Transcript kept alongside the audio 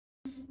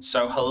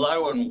So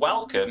hello and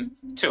welcome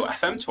to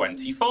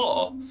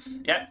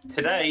FM24. Yeah,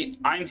 today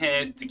I'm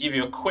here to give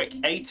you a quick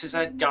A to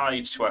Z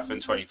guide to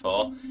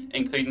FM24,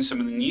 including some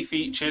of the new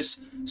features,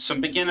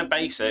 some beginner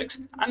basics,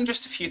 and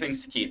just a few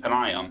things to keep an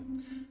eye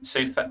on.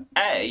 So for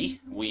A,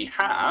 we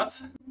have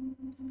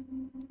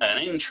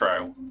an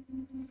intro.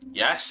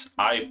 Yes,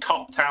 I've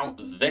copped out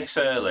this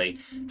early.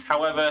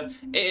 However,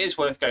 it is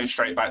worth going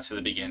straight back to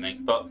the beginning.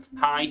 But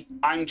hi,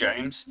 I'm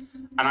James,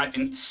 and I've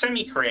been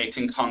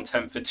semi-creating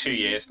content for 2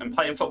 years and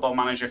playing Football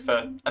Manager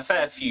for a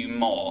fair few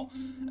more.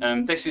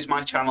 This is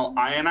my channel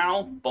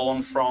Ironowl,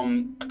 born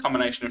from a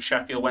combination of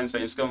Sheffield Wednesday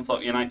and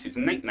Scunthorpe United's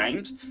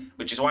nicknames,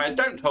 which is why I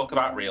don't talk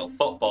about real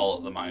football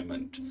at the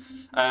moment.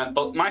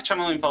 But my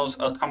channel involves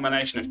a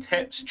combination of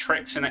tips,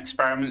 tricks and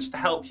experiments to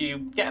help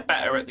you get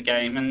better at the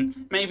game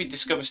and maybe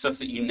discover stuff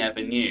that you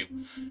never knew.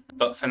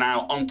 But for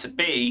now, on to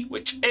B,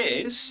 which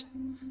is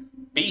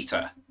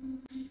beta.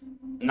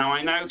 Now,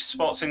 I know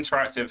Sports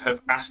Interactive have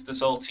asked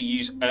us all to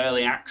use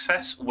early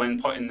access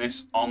when putting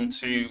this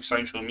onto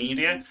social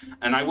media,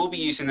 and I will be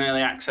using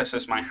early access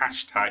as my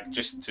hashtag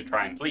just to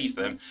try and please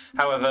them.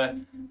 However,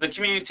 the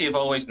community have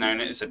always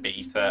known it as a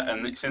beta,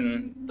 and it's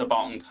in the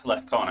bottom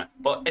left corner.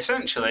 But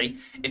essentially,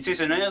 it is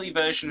an early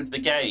version of the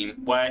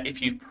game where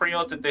if you've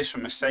pre-ordered this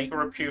from a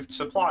Sega-approved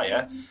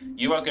supplier,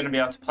 you are going to be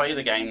able to play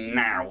the game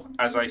now,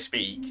 as I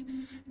speak,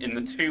 in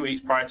the 2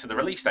 weeks prior to the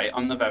release date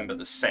on November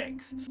the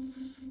 6th.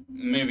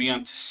 Moving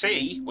on to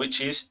C,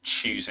 which is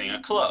choosing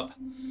a club.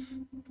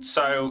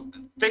 So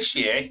this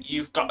year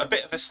you've got a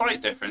bit of a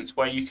slight difference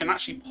where you can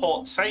actually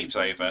port saves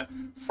over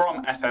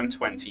from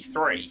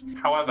FM23.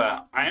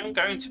 However, I am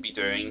going to be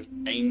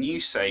doing a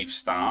new save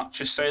start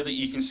just so that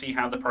you can see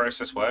how the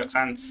process works,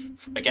 and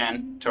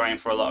again to aim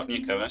for a lot of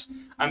newcomers.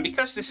 And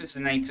because this is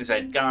an A to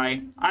Z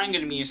guide, I'm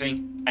going to be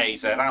using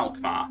AZ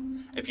Alkmaar,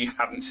 if you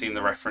hadn't seen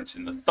the reference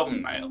in the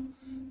thumbnail.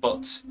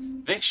 But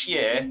this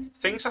year,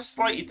 things are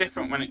slightly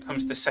different when it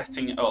comes to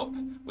setting it up,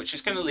 which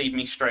is going to lead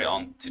me straight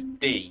on to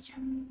D,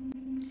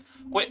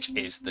 which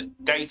is the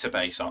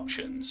database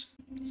options.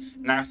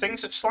 Now,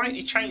 things have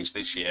slightly changed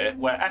this year,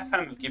 where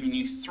FM have given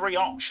you 3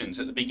 options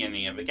at the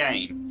beginning of a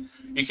game.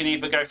 You can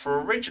either go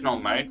for original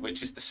mode,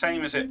 which is the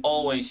same as it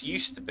always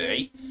used to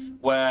be,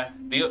 where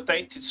the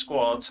updated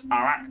squads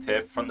are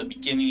active from the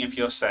beginning of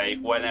your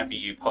save whenever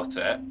you put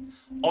it,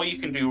 or you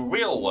can do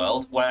real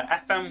world, where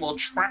FM will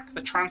track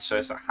the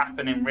transfers that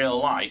happen in real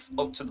life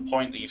up to the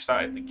point that you've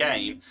started the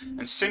game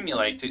and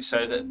simulate it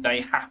so that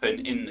they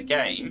happen in the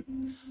game.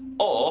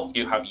 Or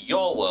you have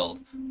your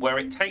world, where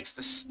it takes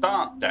the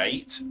start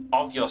date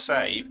of your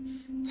save,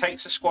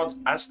 takes the squads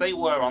as they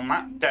were on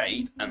that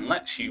date and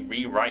lets you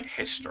rewrite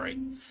history.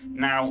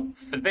 Now,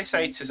 for this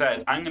A to Z,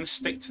 I'm going to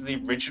stick to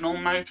the original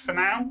mode for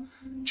now,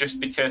 just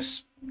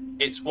because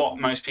it's what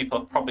most people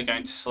are probably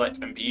going to select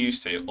and be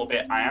used to,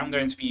 albeit I am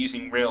going to be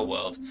using real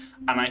world,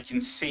 and I can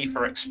see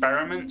for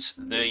experiments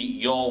the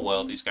your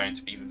world is going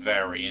to be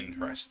very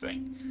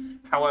interesting.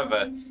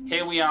 However,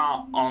 here we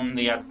are on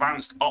the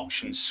advanced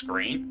options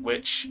screen,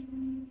 which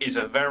is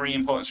a very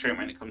important screen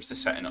when it comes to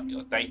setting up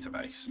your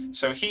database.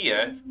 So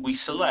here we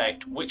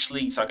select which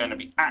leagues are going to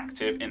be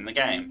active in the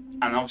game,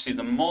 and obviously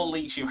the more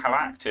leagues you have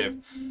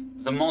active,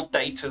 the more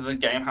data the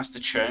game has to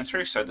churn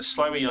through, so the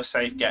slower your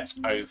save gets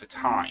over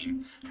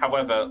time.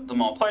 However, the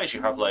more players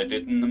you have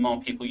loaded and the more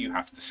people you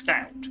have to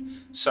scout.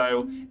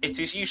 So it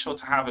is useful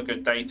to have a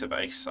good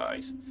database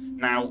size.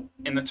 Now,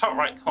 in the top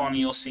right corner,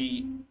 you'll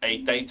see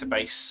a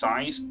database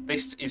size.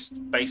 This is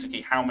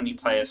basically how many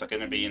players are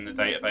going to be in the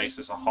database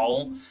as a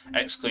whole,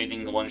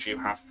 excluding the ones you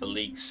have for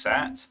league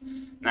set.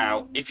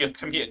 Now, if your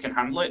computer can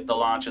handle it, the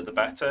larger the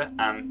better,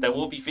 and there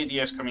will be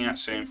videos coming out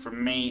soon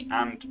from me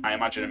and I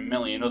imagine a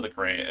million other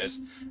creators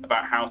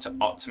about how to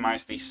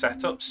optimize these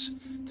setups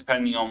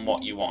depending on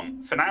what you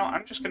want. For now,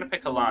 I'm just going to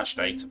pick a large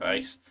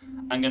database.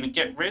 I'm going to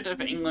get rid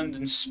of England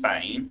and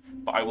Spain,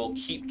 but I will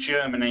keep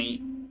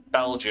Germany,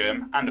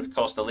 Belgium, and of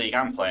course the league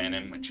I'm playing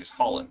in, which is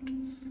Holland.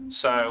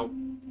 So,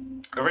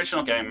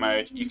 original game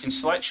mode, you can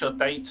select your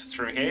date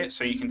through here,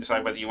 so you can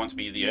decide whether you want to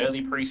be the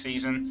early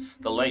pre-season,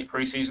 the late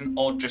pre-season,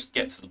 or just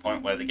get to the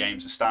point where the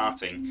games are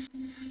starting.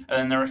 And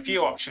then there are a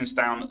few options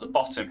down at the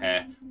bottom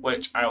here,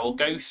 which I will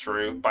go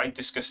through by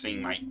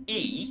discussing my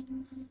E,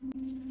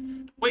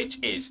 which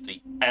is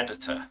the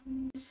editor.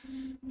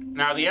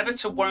 Now, the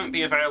editor won't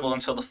be available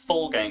until the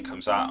full game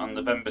comes out on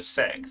November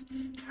 6th.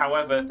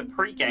 However, the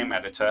pre-game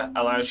editor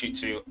allows you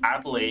to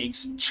add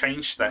leagues,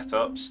 change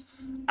setups,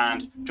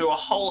 and do a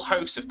whole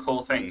host of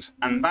cool things.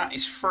 And that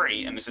is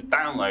free and is a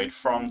download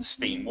from the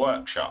Steam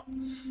Workshop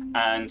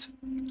and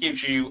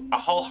gives you a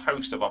whole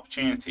host of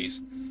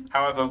opportunities.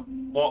 However,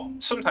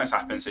 what sometimes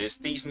happens is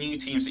these new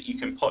teams that you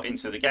can put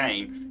into the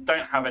game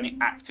don't have any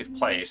active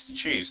players to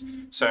choose.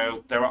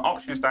 So there are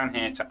options down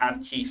here to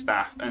add key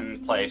staff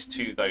and players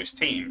to those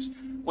teams,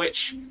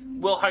 which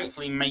will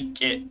hopefully make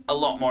it a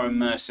lot more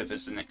immersive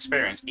as an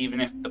experience,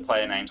 even if the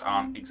player names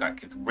aren't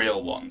exactly the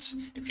real ones.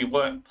 If you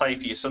play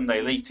for your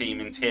Sunday League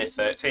team in Tier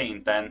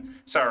 13, then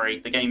sorry,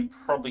 the game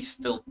probably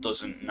still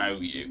doesn't know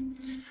you.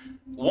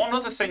 One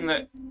other thing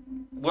that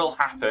will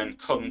happen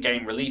come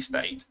game release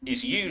date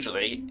is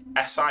usually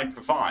SI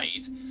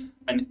provide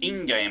an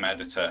in-game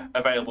editor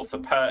available for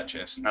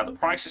purchase. Now, the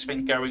price has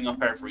been going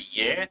up every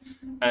year,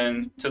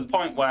 and to the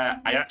point where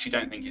I actually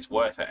don't think it's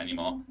worth it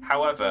anymore.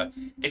 However,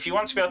 if you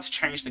want to be able to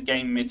change the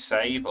game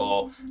mid-save,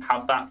 or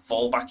have that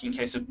fallback in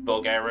case of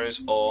bug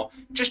errors, or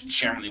just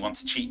generally want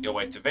to cheat your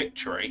way to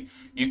victory,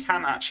 you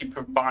can actually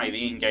buy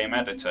the in-game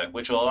editor,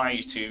 which will allow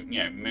you to,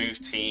 move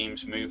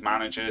teams, move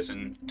managers,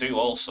 and do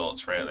all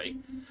sorts, really.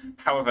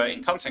 However,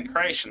 in content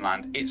creation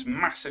land, it's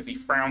massively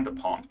frowned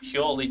upon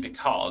purely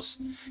because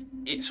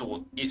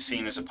it's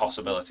seen as a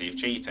possibility of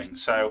cheating.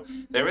 So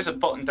there is a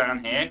button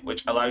down here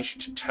which allows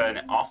you to turn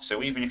it off.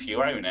 So even if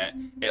you own it,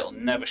 it'll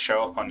never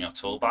show up on your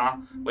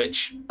toolbar,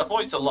 which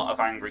avoids a lot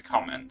of angry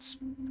comments.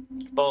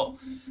 But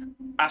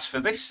as for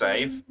this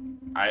save,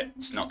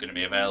 it's not going to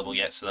be available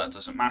yet, so that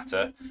doesn't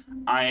matter.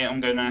 I am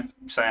going to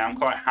say I'm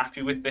quite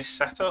happy with this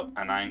setup,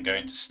 and I'm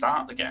going to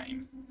start the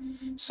game.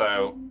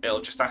 So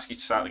it'll just ask you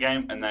to start the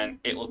game, and then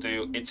it will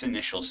do its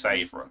initial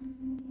save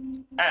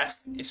run.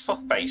 F is for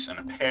face and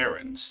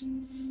appearance.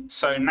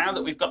 So now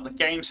that we've got the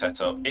game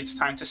set up, it's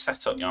time to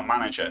set up your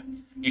manager.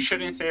 You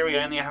should in theory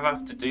only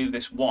have to do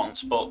this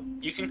once, but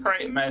you can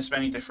create as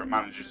many different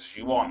managers as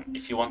you want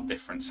if you want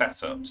different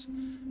setups.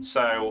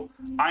 So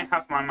I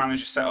have my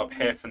manager set up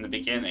here from the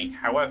beginning.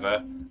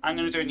 However, I'm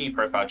going to do a new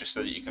profile just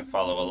so that you can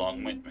follow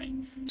along with me.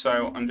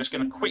 So I'm just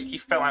going to quickly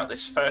fill out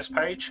this first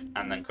page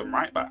and then come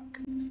right back.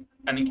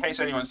 And in case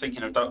anyone's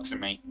thinking of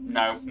doxing me,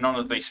 no, none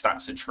of these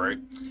stats are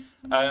true.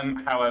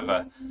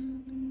 However,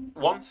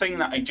 one thing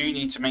that I do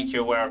need to make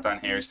you aware of down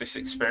here is this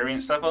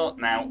experience level.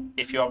 Now,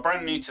 if you are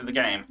brand new to the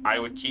game, I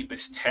would keep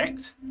this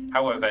ticked.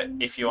 However,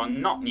 if you are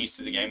not new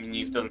to the game and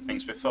you've done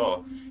things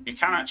before, you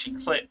can actually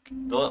click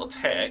the little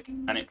tick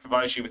and it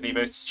provides you with the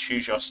ability to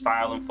choose your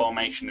style and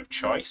formation of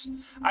choice.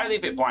 I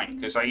leave it blank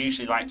because I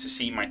usually like to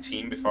see my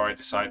team before I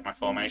decide my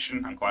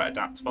formation. I'm quite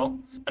adaptable.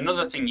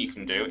 Another thing you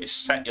can do is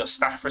set your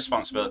staff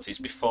responsibilities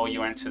before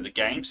you enter the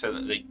game so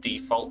that they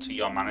default to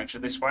your manager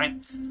this way.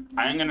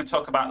 I am going to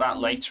talk about that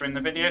later in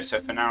the video, so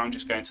for now I'm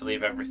just going to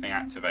leave everything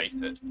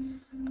activated.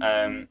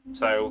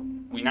 So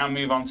we now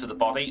move on to the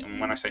body, and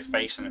when I say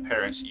face and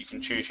appearance, you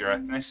can choose your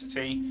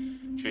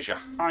ethnicity, choose your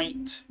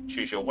height,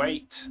 choose your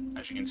weight.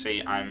 As you can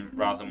see, I'm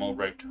rather more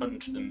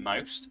rotund than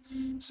most,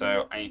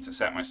 so I need to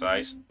set my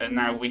size. And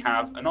now we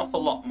have an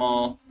awful lot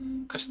more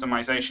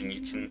customization.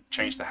 You can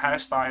change the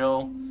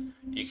hairstyle,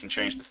 you can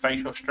change the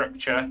facial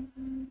structure,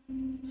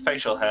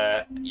 facial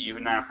hair. You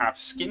now have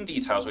skin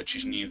details, which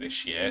is new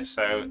this year,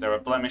 so there are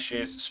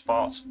blemishes,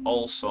 spots,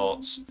 all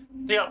sorts.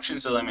 The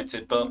options are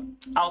limited, but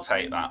I'll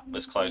take that.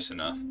 That's close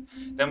enough.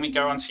 Then we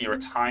go on to your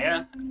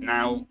attire.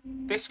 Now,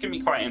 this can be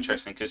quite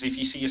interesting because if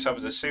you see yourself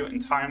as a suit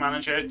and tie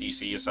manager, do you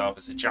see yourself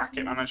as a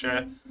jacket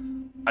manager?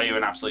 Are you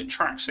an absolute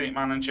tracksuit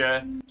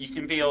manager? You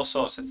can be all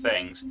sorts of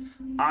things.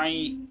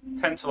 I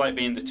tend to like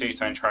being the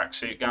two-tone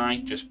tracksuit guy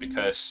just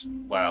because,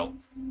 well,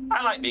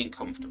 I like being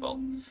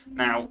comfortable.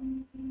 Now,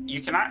 you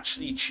can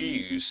actually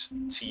choose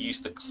to use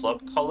the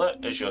club colour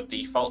as your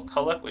default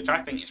colour, which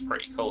I think is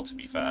pretty cool, to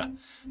be fair.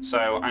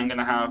 So I'm going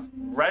to have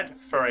red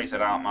for AZ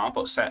Alkmaar,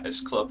 but set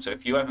as club. So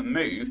if you ever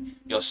move,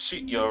 your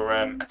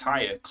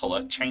attire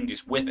colour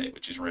changes with it,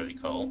 which is really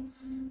cool.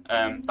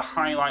 The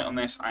highlight on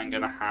this I'm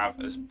going to have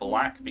as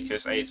black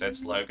because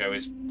AZ's logo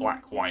is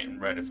black, white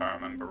and red if I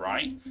remember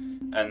right.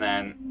 And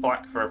then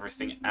black for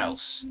everything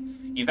else.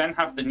 You then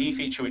have the new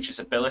feature which is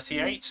ability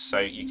aids, so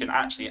you can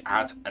actually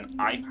add an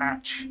eye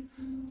patch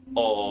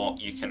or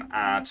you can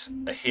add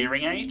a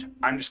hearing aid.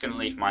 I'm just going to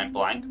leave mine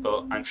blank,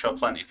 but I'm sure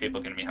plenty of people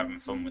are going to be having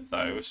fun with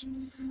those.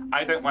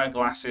 I don't wear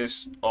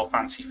glasses or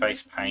fancy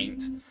face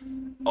paint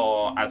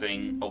or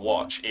adding a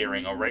watch,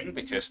 earring or ring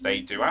because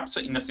they do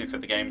absolutely nothing for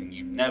the game and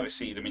you never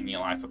see them in your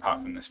life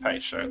apart from this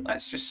page, so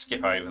let's just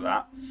skip over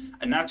that.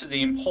 And now to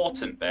the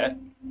important bit,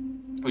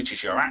 which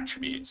is your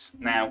attributes.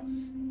 Now,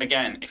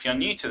 again, if you're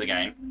new to the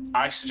game,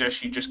 I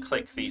suggest you just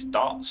click these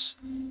dots,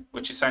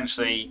 which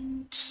essentially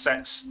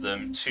sets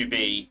them to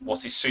be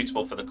what is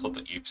suitable for the club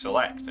that you've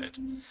selected.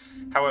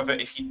 However,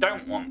 if you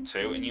don't want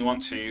to, and you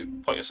want to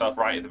put yourself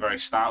right at the very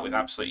start with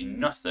absolutely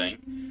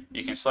nothing,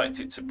 you can select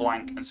it to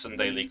blank and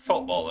Sunday League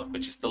Footballer,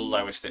 which is the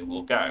lowest it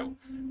will go.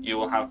 You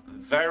will have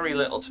very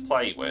little to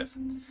play with.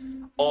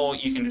 Or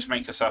you can just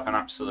make yourself an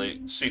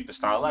absolute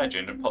superstar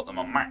legend and put them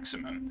on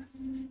maximum.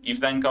 You've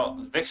then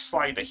got this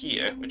slider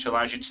here, which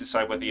allows you to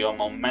decide whether you're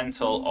more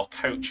mental or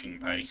coaching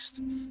based.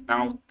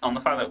 Now, on the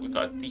fact that we've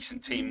got a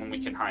decent team and we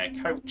can hire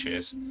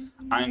coaches,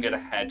 I'm going to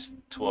head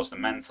towards the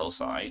mental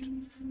side.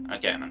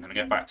 Again, I'm going to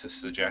get back to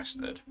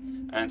suggested.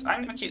 And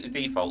I'm going to keep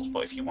the defaults,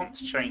 but if you want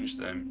to change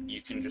them,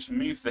 you can just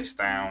move this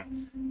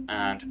down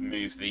and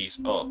move these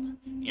up.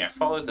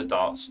 Follow the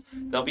dots.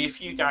 There'll be a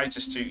few guides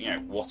as to,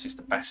 what is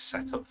the best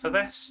setup for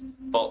this.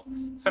 But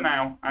for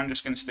now, I'm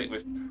just going to stick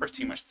with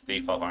pretty much the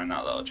default behind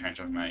that little change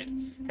I've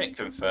made. Hit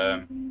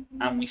confirm,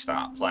 and we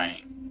start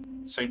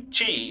playing. So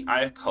G,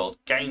 I have called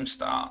game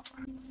start.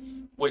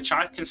 which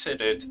I've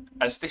considered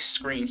as this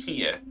screen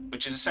here,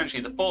 which is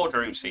essentially the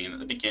boardroom scene at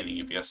the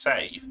beginning of your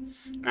save.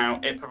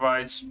 Now, it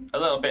provides a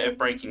little bit of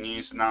breaking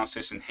news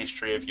analysis and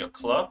history of your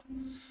club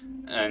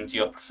and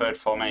your preferred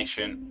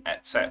formation,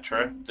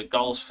 etc., the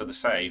goals for the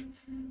save.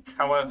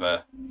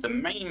 However, the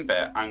main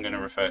bit I'm going to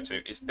refer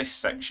to is this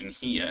section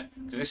here,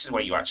 because this is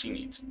where you actually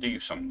need to do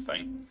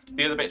something.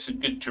 The other bits are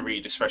good to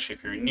read, especially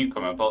if you're a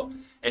newcomer, but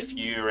if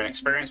you're an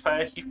experienced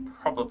player, you've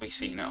probably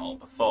seen it all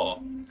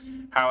before.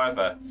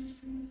 However,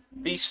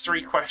 these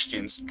 3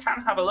 questions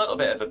can have a little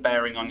bit of a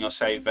bearing on your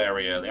save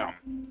very early on.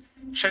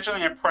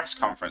 Scheduling a press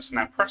conference.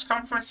 Now, press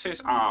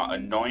conferences are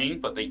annoying,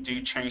 but they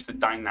do change the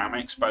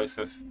dynamics both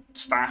of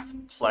staff,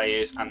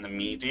 players, and the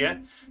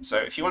media. So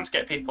if you want to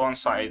get people on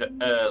side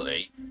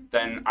early,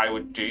 then I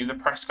would do the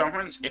press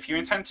conference. If you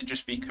intend to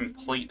just be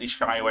completely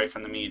shy away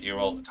from the media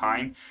all the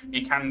time,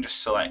 you can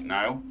just select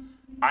no.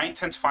 I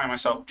tend to find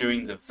myself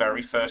doing the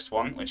very first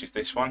one, which is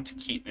this one, to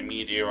keep the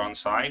media on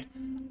side,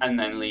 and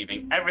then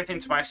leaving everything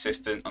to my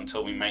assistant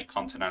until we make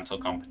continental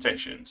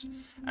competitions,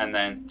 and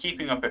then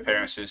keeping up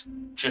appearances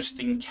just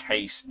in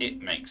case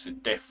it makes a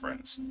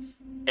difference.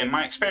 In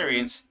my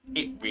experience,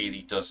 it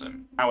really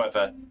doesn't.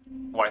 However,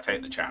 why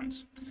take the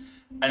chance?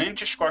 An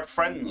inter-squad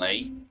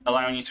friendly,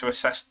 allowing you to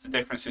assess the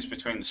differences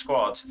between the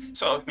squads,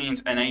 sort of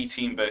means an A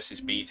team versus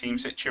B team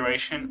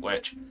situation,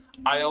 which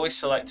I always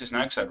select as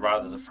no because I'd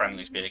rather the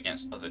friendlies be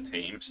against other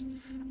teams.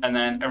 And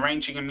then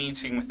arranging a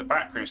meeting with the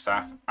backroom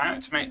staff, I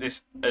like to make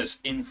this as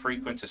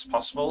infrequent as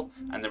possible,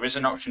 and there is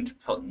an option to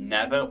put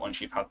never once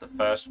you've had the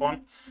first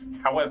one.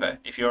 However,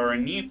 if you're a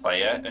new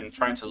player and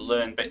trying to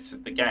learn bits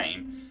of the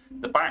game,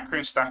 the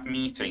backroom staff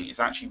meeting is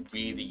actually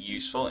really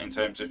useful in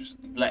terms of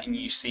letting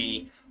you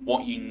see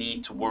what you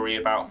need to worry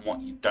about and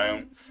what you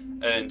don't.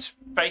 And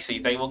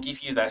basically, they will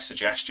give you their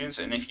suggestions.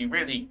 And if you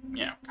really,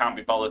 can't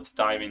be bothered to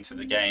dive into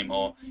the game,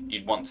 or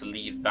you'd want to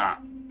leave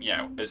that,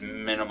 as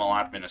minimal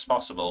admin as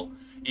possible,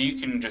 you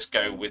can just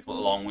go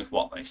along with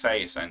what they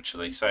say,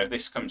 essentially. So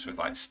this comes with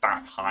like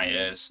staff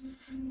hires,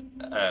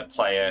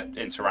 player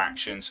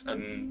interactions,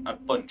 and a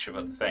bunch of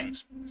other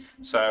things.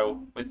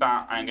 So with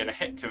that, I'm going to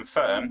hit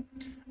confirm,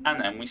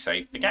 and then we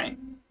save the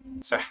game.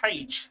 So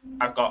H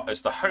I've got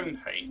as the home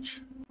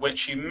page,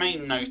 which you may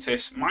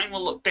notice mine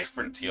will look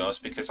different to yours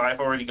because I've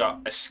already got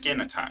a skin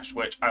attached,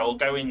 which I will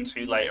go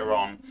into later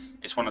on.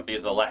 It's one of the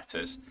other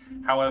letters.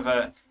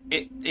 However,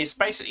 it is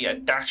basically a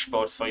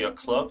dashboard for your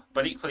club,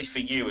 but equally for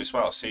you as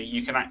well. So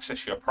you can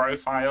access your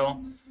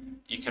profile,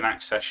 you can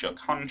access your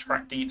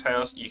contract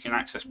details, you can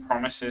access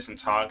promises and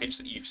targets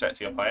that you've set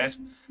to your players.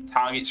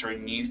 Targets are a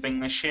new thing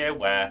this year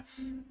where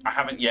I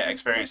haven't yet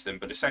experienced them,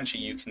 but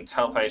essentially you can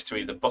tell players to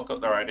either book up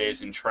their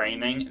ideas in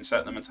training and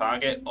set them a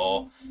target,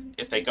 or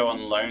if they go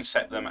on loan,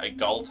 set them a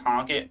goal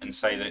target and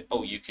say that,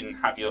 oh, you can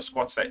have your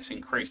squad stats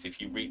increased if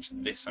you reach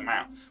this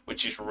amount,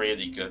 which is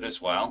really good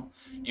as well.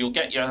 You'll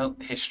get your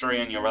history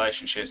and your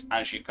relationships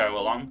as you go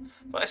along,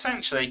 but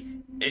essentially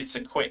it's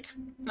a quick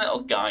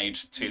little guide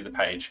to the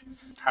page.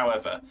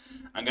 However,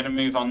 I'm going to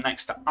move on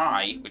next to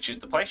I, which is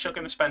the place you're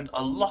going to spend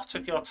a lot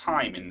of your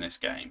time in this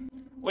game,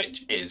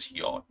 which is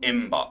your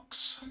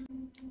inbox.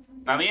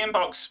 Now, the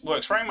inbox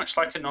works very much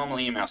like a normal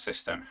email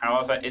system.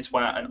 However, it's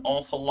where an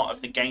awful lot of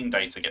the game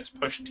data gets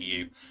pushed to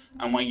you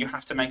and where you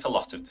have to make a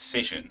lot of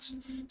decisions.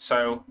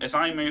 So as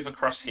I move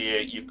across here,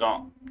 you've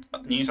got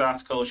news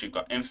articles, you've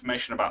got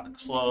information about the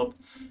club,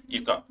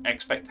 you've got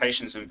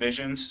expectations and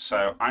visions.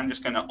 So I'm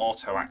just going to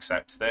auto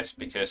accept this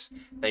because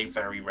they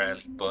very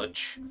rarely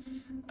budge.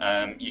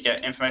 You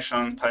get information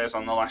on players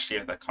on the last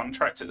year of their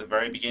contract at the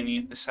very beginning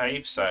of the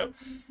save. So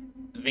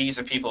these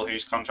are people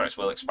whose contracts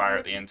will expire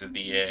at the end of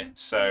the year.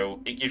 So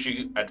it gives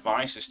you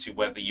advice as to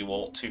whether you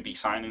ought to be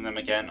signing them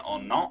again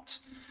or not,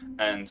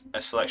 and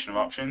a selection of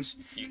options.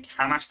 You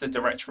can ask the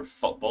director of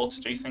football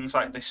to do things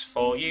like this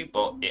for you,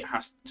 but it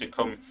has to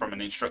come from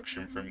an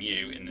instruction from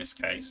you in this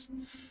case.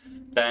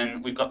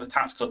 Then we've got the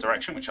tactical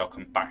direction, which I'll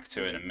come back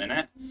to in a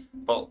minute.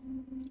 But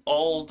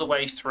all the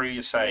way through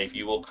your save,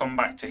 you will come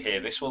back to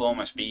here. This will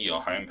almost be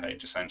your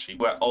homepage, essentially,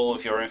 where all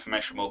of your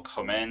information will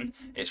come in.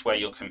 It's where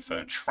you'll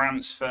confirm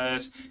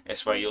transfers.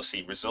 It's where you'll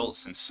see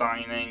results and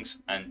signings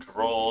and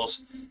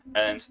draws.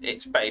 And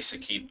it's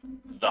basically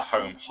the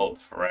home hub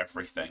for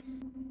everything.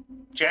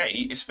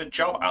 J is for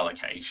job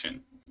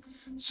allocation.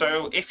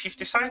 So if you've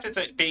decided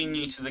that being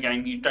new to the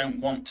game, you don't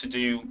want to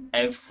do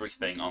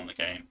everything on the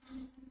game,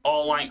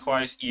 or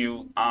likewise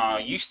you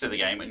are used to the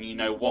game and you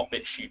know what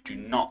bits you do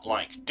not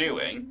like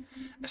doing,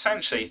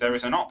 essentially there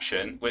is an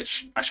option,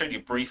 which I showed you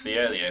briefly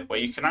earlier, where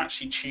you can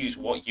actually choose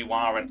what you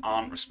are and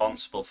aren't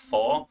responsible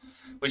for,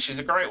 which is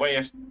a great way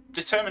of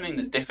determining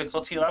the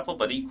difficulty level,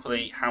 but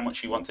equally how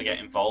much you want to get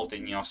involved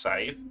in your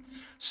save.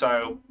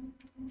 So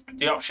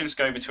the options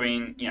go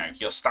between,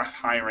 your staff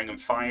hiring and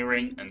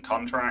firing and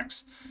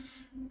contracts,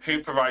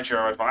 who provides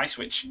your advice,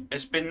 which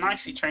has been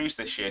nicely changed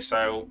this year.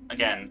 So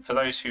again, for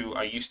those who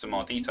are used to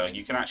more detail,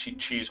 you can actually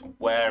choose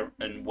where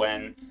and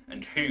when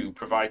and who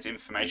provides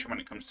information when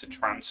it comes to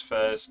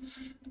transfers,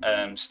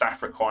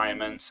 staff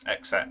requirements,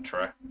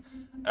 etc.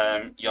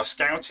 Your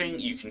scouting,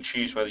 you can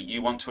choose whether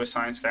you want to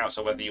assign scouts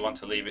or whether you want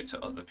to leave it to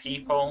other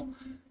people.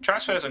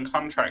 Transfers and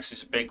contracts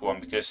is a big one,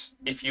 because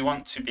if you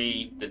want to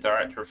be the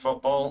director of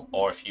football,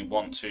 or if you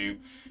want to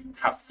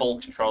have full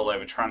control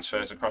over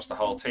transfers across the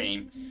whole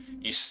team,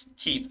 you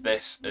keep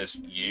this as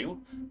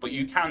you, but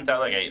you can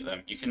delegate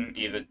them. You can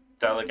either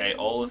delegate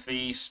all of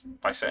these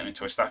by setting it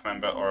to a staff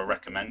member or a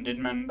recommended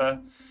member.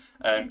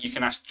 You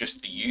can ask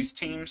just the youth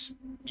teams.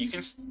 You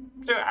can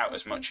do it out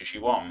as much as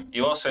you want.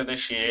 You also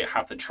this year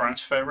have the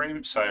transfer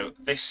room. So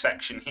this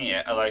section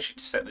here allows you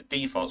to set the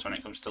defaults when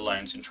it comes to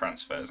loans and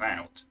transfers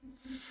out.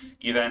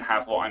 You then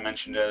have what I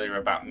mentioned earlier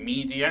about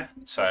media.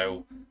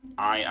 So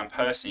I am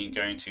personally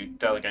going to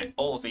delegate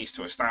all of these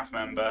to a staff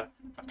member,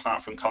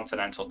 apart from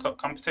Continental Cup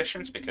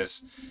competitions,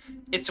 because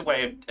it's a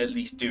way of at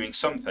least doing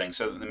something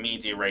so that the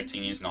media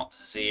rating is not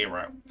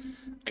 0.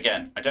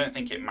 Again, I don't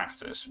think it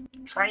matters.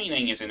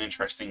 Training is an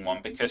interesting one,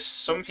 because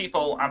some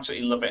people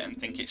absolutely love it and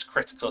think it's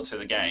critical to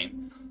the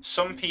game.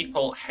 Some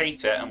people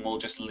hate it and will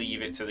just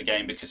leave it to the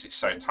game because it's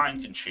so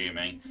time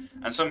consuming.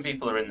 And some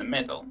people are in the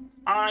middle.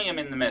 I am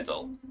in the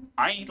middle.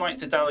 I like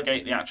to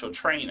delegate the actual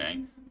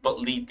training, but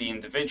lead the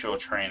individual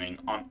training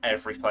on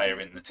every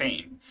player in the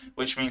team,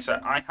 which means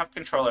that I have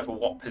control over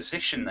what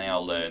position they are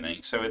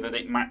learning so that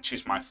it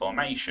matches my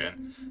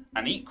formation,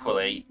 and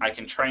equally I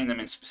can train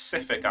them in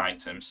specific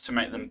items to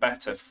make them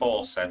better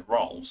for said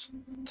roles.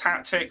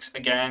 Tactics,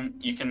 again,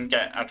 you can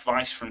get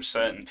advice from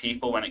certain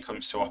people when it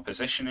comes to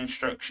opposition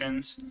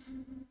instructions.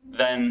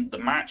 Then the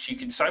match, you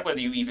can decide whether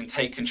you even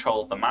take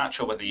control of the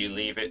match or whether you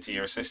leave it to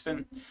your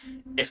assistant.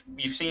 If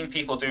you've seen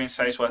people doing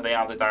saves where they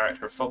are the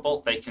director of football,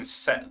 they can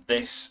set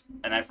this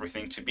and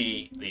everything to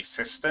be the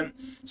assistant.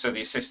 So the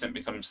assistant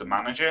becomes the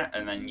manager,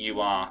 and then you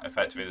are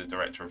effectively the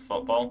director of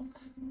football.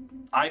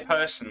 I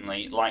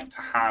personally like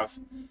to have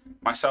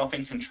myself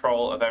in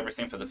control of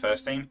everything for the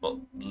first team, but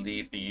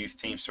leave the youth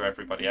teams to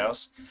everybody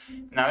else.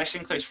 Now, this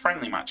includes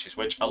friendly matches,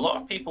 which a lot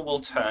of people will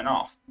turn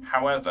off.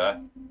 However,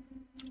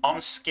 on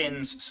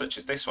skins such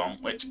as this one,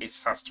 which is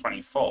SAS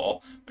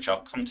 24, which I'll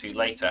come to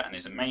later and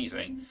is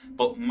amazing,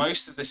 but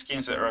most of the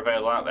skins that are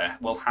available out there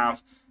will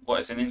have what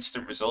is an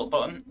instant result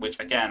button, which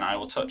again I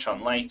will touch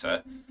on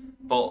later,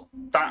 but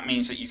that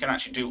means that you can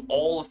actually do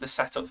all of the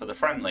setup for the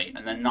friendly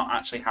and then not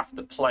actually have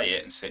to play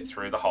it and sit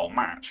through the whole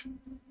match,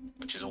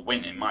 which is a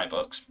win in my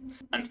books.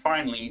 And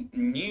finally,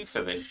 new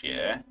for this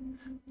year,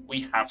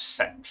 we have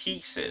set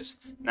pieces.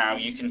 Now,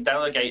 you can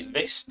delegate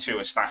this to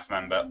a staff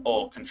member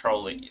or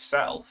control it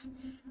yourself.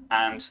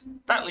 And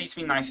that leads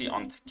me nicely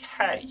on to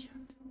K,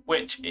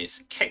 which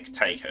is kick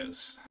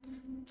takers.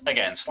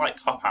 Again,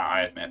 slight cop-out,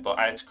 I admit, but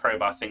I had to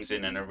crowbar things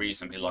in a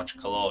reasonably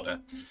logical order.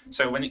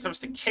 So when it comes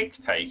to kick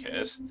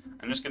takers,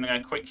 I'm just going to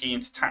go quickly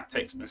into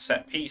tactics and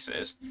set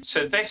pieces.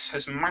 So this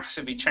has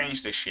massively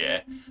changed this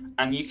year,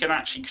 and you can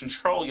actually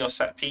control your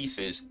set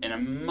pieces in a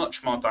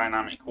much more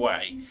dynamic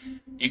way.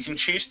 You can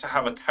choose to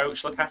have a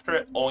coach look after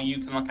it, or you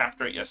can look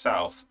after it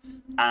yourself.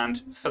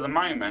 And for the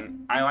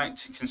moment, I like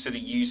to consider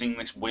using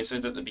this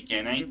wizard at the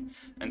beginning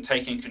and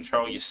taking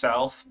control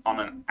yourself on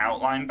an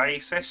outline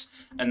basis,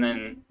 and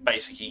then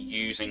basically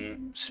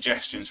using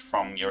suggestions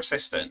from your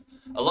assistant.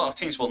 A lot of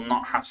teams will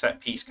not have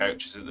set piece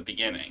coaches at the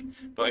beginning,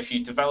 but if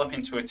you develop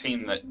into a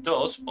team that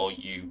does, or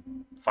you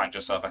find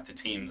yourself at a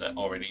team that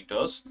already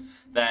does,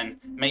 then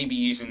maybe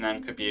using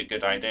them could be a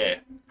good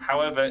idea.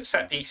 However,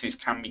 set pieces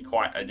can be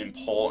quite an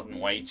important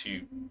way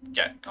to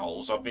get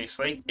goals,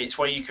 obviously. It's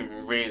where you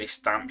can really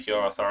stamp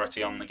your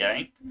authority on the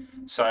game.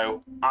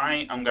 So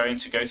I am going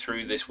to go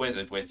through this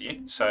wizard with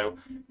you. So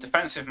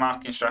defensive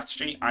marking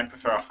strategy, I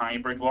prefer a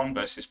hybrid one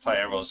versus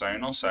player or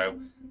zonal, so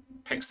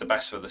picks the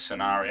best for the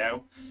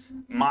scenario.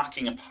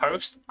 Marking a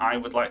post, I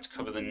would like to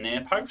cover the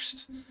near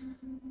post.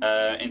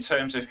 In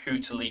terms of who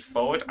to leave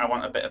forward, I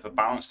want a bit of a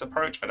balanced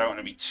approach. I don't want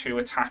to be too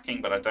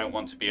attacking, but I don't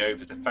want to be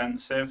over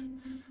defensive.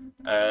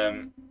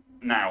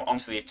 Now,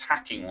 onto the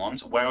attacking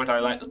ones. Where would I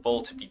like the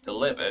ball to be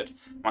delivered?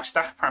 My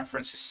staff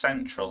preference is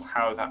central.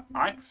 However,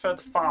 I prefer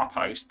the far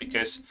post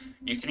because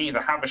you can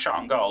either have a shot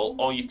on goal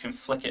or you can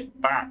flick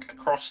it back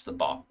across the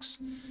box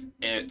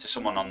to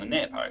someone on the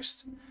near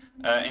post.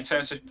 In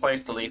terms of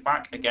players to leave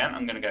back, again,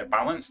 I'm going to go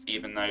balanced,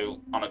 even though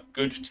on a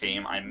good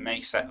team, I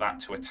may set that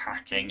to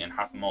attacking and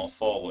have more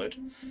forward.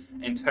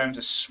 In terms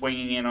of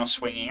swinging in or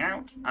swinging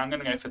out, I'm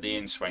going to go for the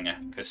in-swinger,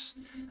 because,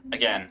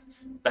 again,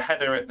 the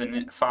header at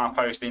the far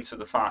post into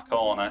the far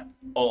corner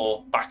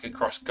or back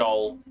across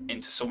goal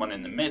into someone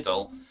in the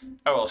middle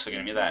are also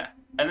going to be there.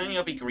 And then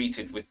you'll be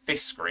greeted with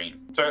this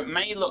screen. So it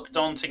may look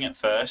daunting at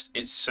first,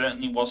 it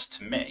certainly was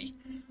to me,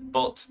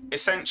 but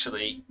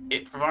essentially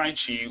it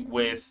provides you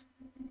with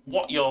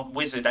what your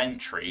wizard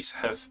entries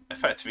have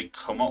effectively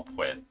come up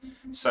with.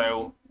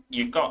 So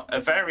you've got a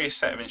various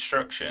set of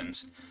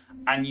instructions,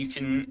 and you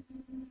can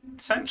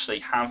essentially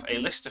have a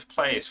list of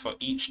players for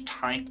each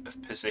type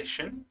of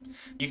position.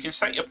 You can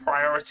set your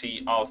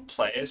priority of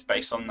players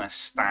based on their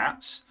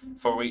stats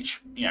for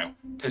each,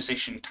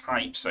 position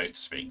type, so to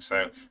speak.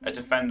 So a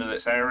defender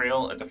that's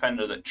aerial, a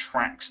defender that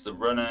tracks the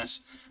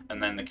runners,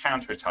 and then the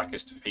counter-attack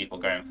is to people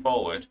going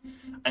forward.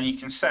 And you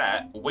can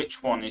set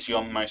which one is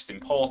your most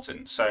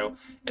important. So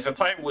if a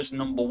player was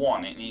number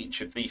 1 in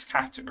each of these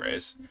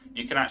categories,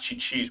 you can actually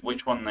choose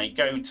which one they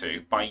go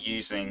to by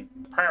using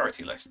the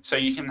priority list. So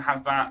you can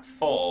have that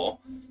for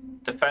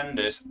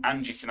defenders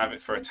and you can have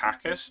it for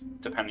attackers,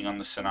 depending on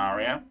the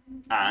scenario.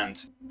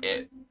 And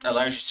it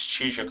allows you to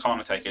choose your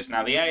corner takers.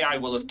 Now, the AI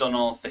will have done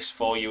all of this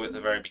for you at the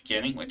very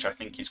beginning, which I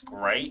think is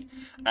great.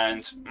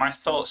 And my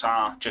thoughts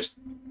are just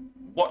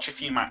watch a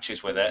few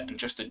matches with it and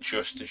just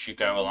adjust as you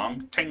go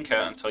along. Tinker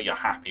until you're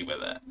happy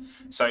with it.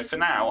 So for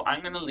now,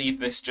 I'm going to leave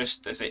this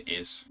just as it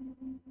is.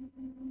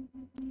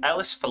 L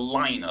is for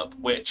lineup,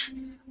 which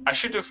I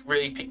should have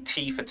really picked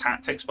T for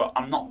tactics, but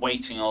I'm not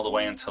waiting all the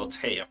way until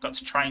T. I've got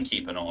to try and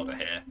keep an order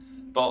here.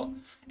 But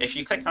if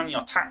you click on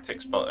your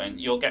tactics button,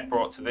 you'll get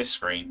brought to this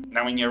screen.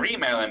 Now, in your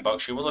email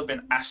inbox, you will have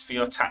been asked for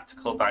your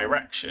tactical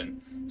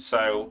direction.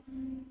 So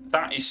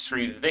that is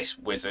through this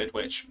wizard,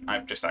 which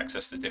I've just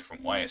accessed a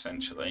different way,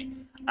 essentially.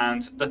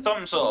 And the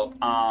thumbs up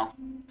are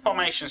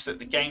formations that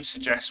the game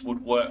suggests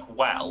would work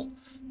well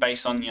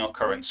based on your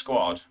current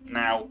squad.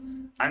 Now,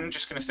 I'm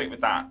just going to stick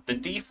with that. The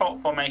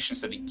default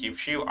formations that it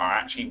gives you are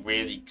actually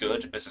really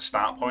good as a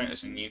start point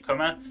as a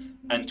newcomer,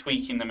 and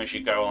tweaking them as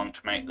you go along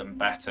to make them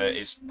better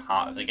is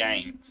part of the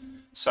game.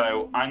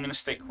 So I'm going to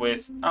stick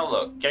with, oh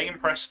look,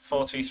 Gegenpress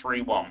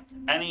 4-2-3-1.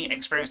 Any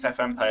experienced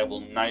FM player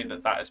will know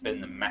that that has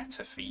been the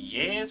meta for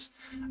years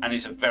and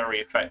is a very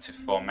effective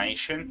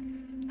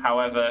formation.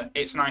 However,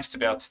 it's nice to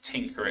be able to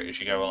tinker it as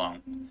you go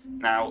along.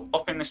 Now,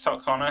 up in this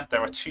top corner,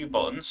 there are 2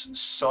 buttons,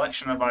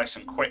 Selection Advice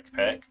and Quick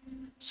Pick.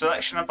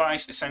 Selection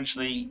Advice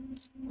essentially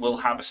will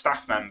have a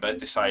staff member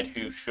decide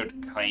who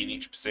should play in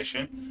each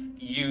position,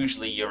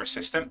 usually your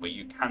assistant, but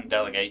you can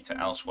delegate to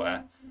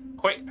elsewhere.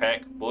 Quick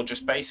Pick will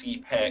just basically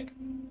pick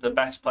the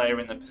best player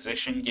in the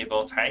position, give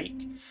or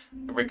take,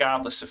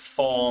 regardless of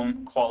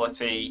form,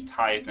 quality,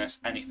 tiredness,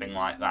 anything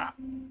like that.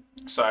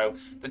 So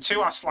the 2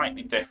 are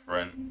slightly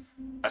different,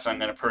 as I'm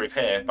going to prove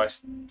here by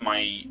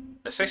my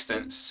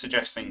assistant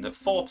suggesting that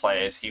 4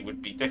 players he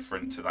would be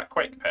different to that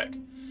Quick Pick.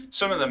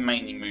 Some of them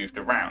mainly moved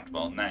around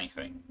more than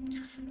anything.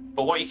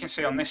 But what you can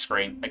see on this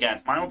screen,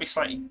 again, mine will be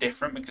slightly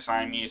different because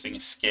I am using a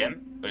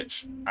skim,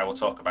 which I will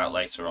talk about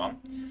later on.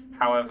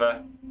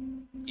 However,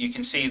 you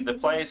can see the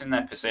players in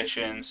their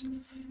positions.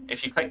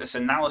 If you click this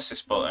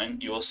analysis button,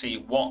 you will see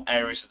what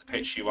areas of the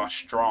pitch you are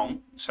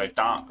strong, so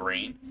dark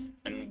green,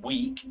 and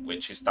weak,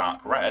 which is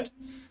dark red.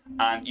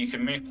 And you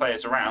can move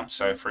players around.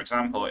 So for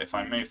example, if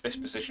I move this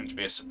position to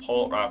be a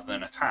support rather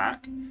than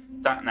attack,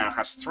 that now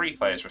has 3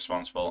 players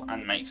responsible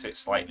and makes it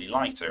slightly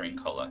lighter in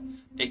colour.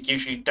 It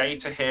gives you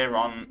data here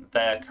on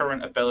their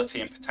current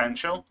ability and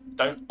potential.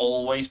 Don't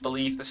always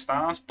believe the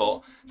stars,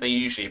 but they're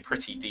usually a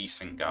pretty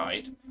decent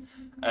guide.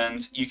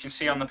 And you can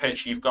see on the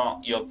pitch you've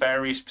got your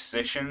various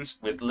positions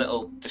with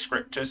little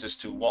descriptors as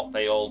to what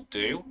they all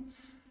do.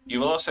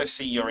 You will also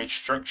see your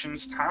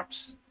instructions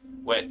tabs,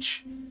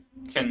 which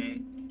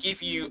can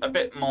give you a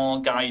bit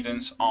more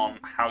guidance on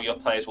how your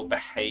players will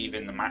behave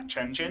in the match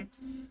engine.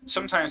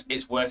 Sometimes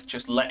it's worth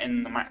just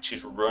letting the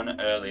matches run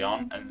early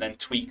on and then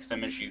tweak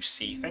them as you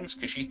see things,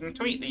 because you can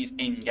tweak these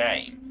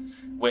in-game,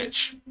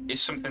 which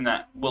is something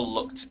that we'll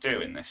look to do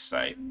in this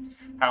save.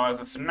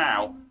 However, for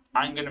now,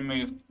 I'm going to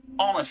move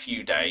on a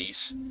few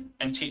days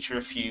and teach you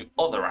a few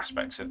other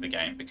aspects of the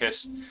game,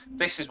 because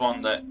this is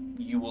one that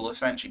you will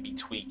essentially be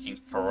tweaking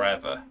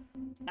forever.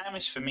 M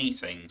is for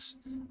meetings,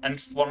 and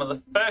one of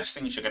the first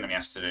things you're going to be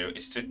asked to do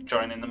is to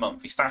join in the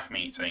monthly staff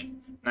meeting.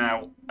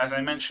 Now, as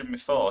I mentioned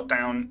before,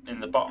 down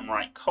in the bottom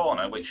right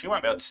corner, which you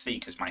won't be able to see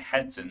because my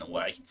head's in the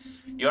way,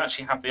 you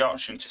actually have the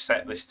option to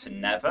set this to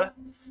never.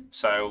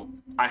 So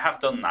I have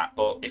done that,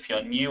 but if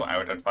you're new, I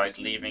would advise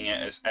leaving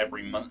it as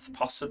every month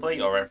possibly,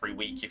 or every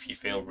week if you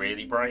feel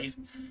really brave.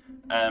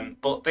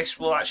 But this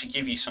will actually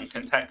give you some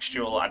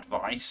contextual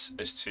advice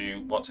as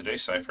to what to do.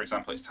 So for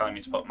example, it's telling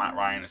me to put Matt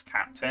Ryan as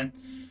captain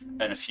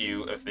and a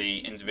few of the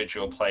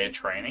individual player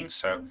trainings.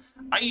 So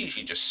I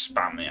usually just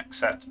spam the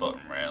accept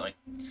button really.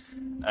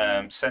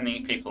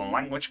 Sending people on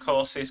language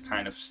courses,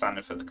 kind of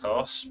standard for the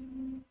course.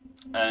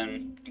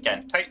 And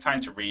again, take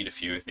time to read a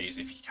few of these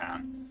if you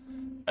can.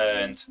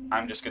 And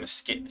I'm just going to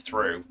skip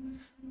through.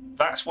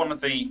 That's one of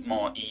the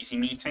more easy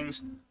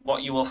meetings.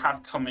 What you will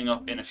have coming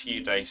up in a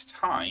few days'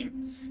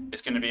 time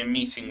is going to be a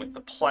meeting with the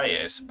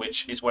players,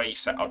 which is where you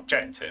set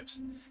objectives.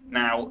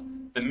 Now,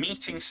 the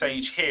meeting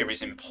stage here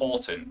is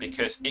important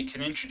because it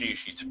can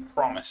introduce you to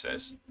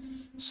promises.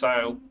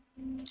 So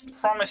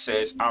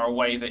promises are a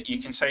way that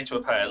you can say to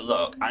a player,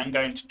 look, I'm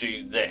going to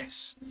do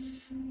this.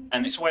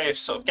 And it's a way of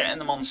sort of getting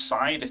them on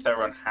side if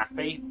they're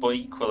unhappy, but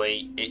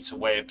equally it's a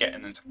way of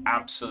getting them to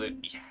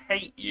absolutely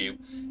hate you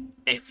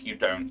if you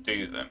don't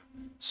do them.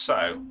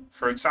 So,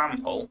 for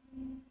example,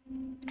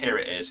 here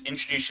it is,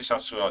 introduce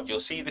yourself to the squad.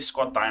 You'll see the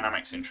squad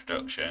dynamics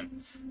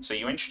introduction. So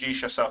you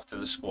introduce yourself to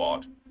the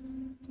squad.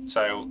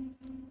 So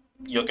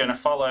you're going to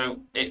follow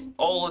it.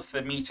 All of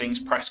the meetings,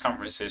 press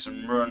conferences,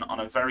 and run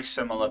on a very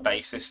similar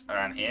basis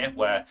around here,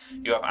 where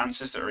you have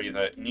answers that are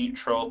either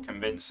neutral,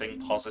 convincing,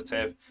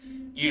 positive.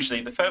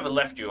 Usually, the further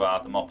left you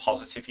are, the more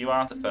positive you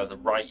are. The further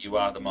right you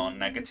are, the more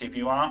negative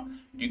you are.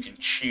 You can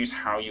choose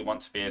how you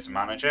want to be as a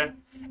manager.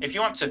 If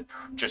you want to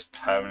just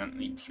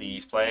permanently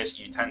please players,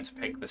 you tend to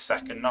pick the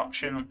second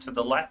option to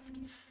the left,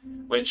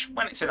 which,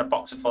 when it's in a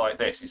box full like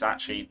this, is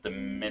actually the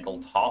middle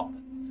top.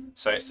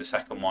 So it's the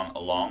second one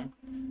along.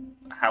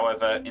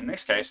 However, in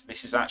this case,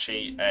 this is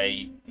actually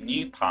a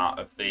new part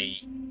of the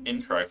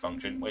intro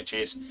function, which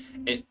is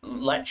it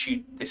lets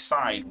you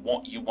decide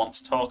what you want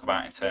to talk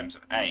about in terms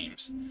of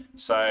aims.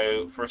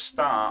 So for a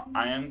start,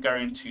 I am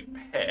going to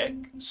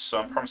pick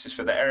some promises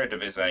for the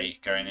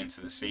Eredivisie going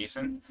into the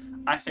season.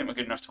 I think we're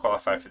good enough to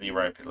qualify for the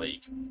Europa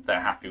League. They're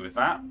happy with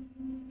that.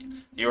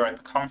 The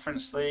Europa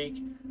Conference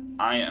League,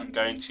 I am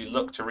going to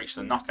look to reach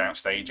the knockout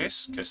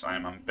stages because I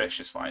am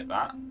ambitious like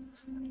that.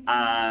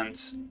 And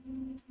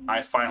I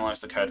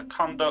finalised the code of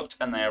conduct,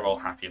 and they are all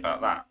happy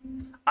about that.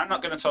 I'm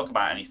not going to talk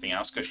about anything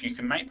else because you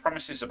can make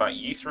promises about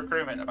youth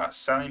recruitment, about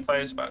selling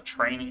players, about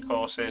training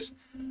courses.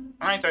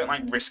 I don't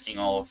like risking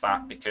all of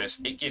that because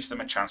it gives them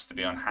a chance to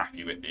be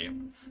unhappy with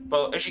you.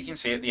 But as you can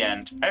see at the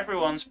end,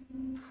 everyone's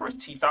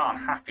pretty darn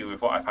happy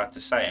with what I've had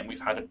to say, and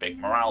we've had a big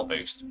morale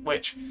boost,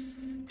 which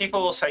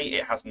people will say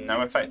it has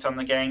no effect on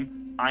the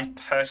game. I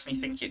personally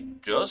think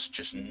it does,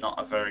 just not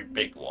a very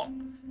big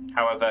one.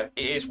 However,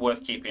 it is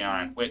worth keeping an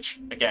eye on, which,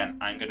 again,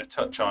 I'm going to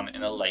touch on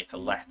in a later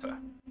letter.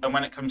 And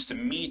when it comes to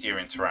media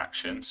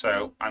interaction,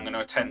 so I'm going to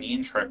attend the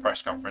intro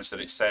press conference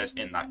that it says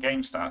in that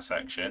game start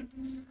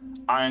section,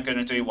 I am going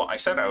to do what I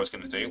said I was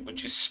going to do,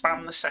 which is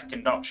spam the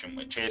second option,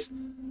 which is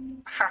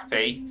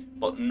happy,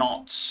 but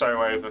not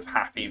so over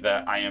happy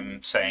that I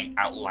am saying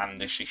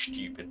outlandishly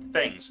stupid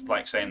things,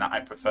 like saying that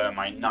I prefer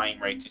my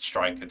 9-rated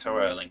striker to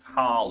Erling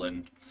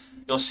Haaland.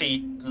 You'll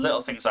see little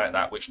things like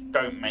that which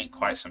don't make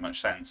quite so much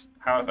sense.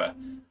 However,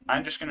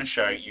 I'm just going to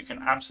show you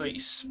can absolutely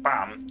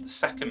spam the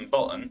second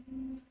button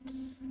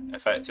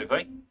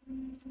effectively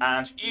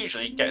and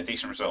usually get a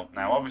decent result.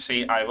 Now,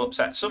 obviously, I've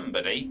upset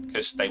somebody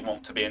because they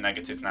want to be a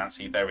negative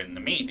Nancy, they're in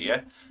the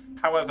media.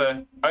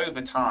 However,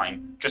 over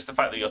time, just the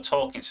fact that you're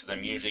talking to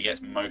them usually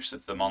gets most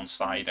of them on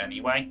side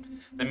anyway.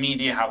 The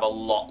media have a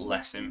lot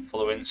less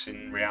influence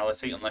in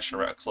reality, unless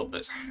you're at a club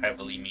that's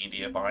heavily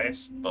media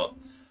biased, but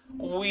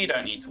we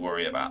don't need to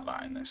worry about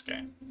that in this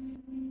game.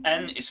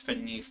 N is for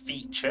new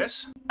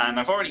features, and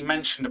I've already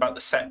mentioned about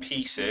the set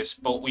pieces,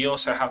 but we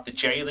also have the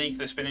J-League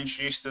that's been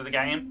introduced to the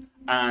game,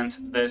 and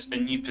there's a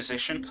new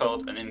position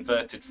called an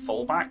inverted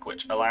fullback,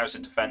 which allows a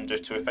defender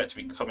to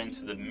effectively come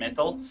into the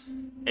middle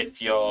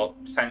if you're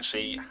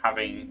potentially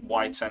having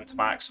wide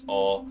centre-backs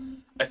or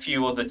a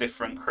few other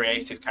different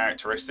creative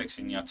characteristics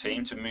in your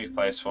team to move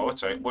players forward.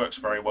 So it works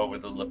very well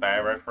with the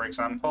libero, for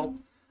example.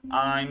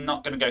 I'm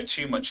not going to go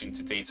too much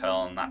into detail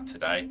on that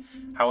today.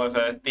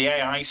 However, the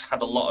AI's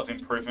had a lot of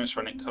improvements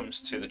when it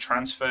comes to the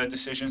transfer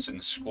decisions and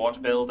the squad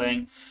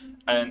building,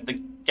 and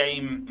the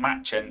game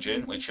match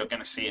engine, which you're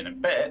going to see in a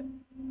bit,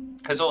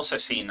 has also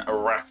seen a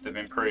raft of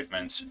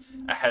improvements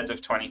ahead of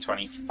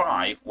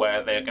 2025,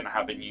 where they're going to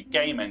have a new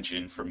game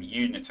engine from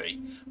Unity,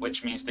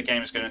 which means the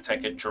game is going to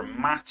take a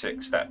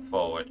dramatic step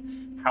forward.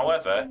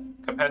 However,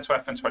 compared to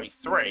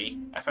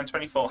FM23,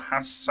 FM24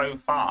 has so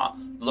far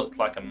looked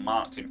like a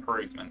marked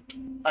improvement.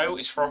 O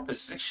is for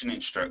opposition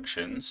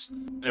instructions.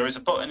 There is a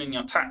button in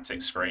your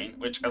tactics screen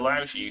which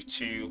allows you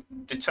to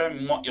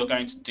determine what you're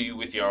going to do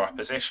with your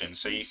opposition.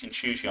 So you can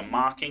choose your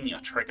marking, your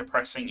trigger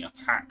pressing, your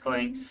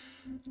tackling.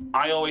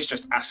 I always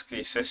just ask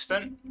the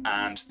assistant,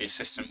 and the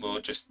assistant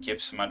will just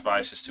give some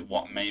advice as to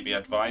what may be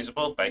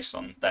advisable based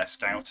on their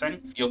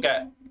scouting. You'll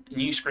get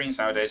new screens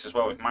nowadays as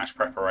well with match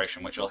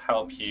preparation, which will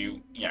help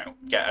you,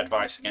 get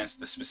advice against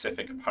the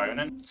specific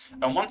opponent.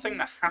 And one thing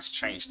that has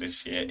changed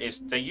this year is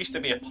there used to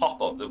be a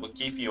pop-up that would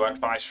give you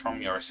advice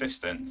from your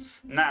assistant.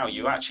 Now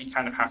you actually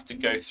kind of have to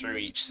go through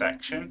each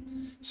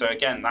section. So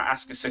again, that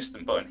Ask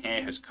Assistant button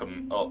here has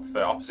come up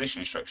for opposition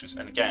instructions,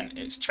 and again,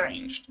 it's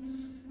changed.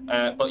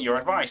 But your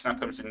advice now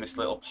comes in this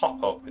little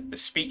pop-up with the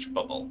speech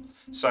bubble.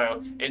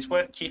 So it's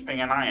worth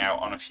keeping an eye out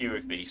on a few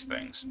of these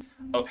things.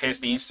 Up here's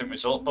the instant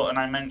result button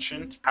I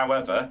mentioned.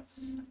 However,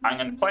 I'm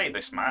going to play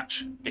this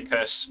match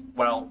because,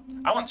 well,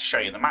 I want to show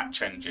you the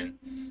match engine.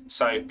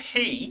 So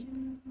P,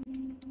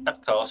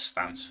 of course,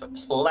 stands for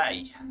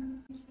play.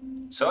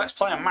 So let's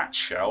play a match,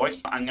 shall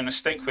we? I'm going to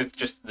stick with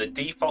just the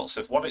defaults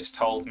of what it's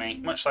told me,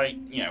 much like,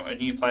 a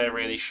new player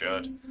really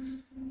should.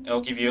 It'll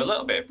give you a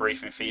little bit of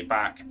briefing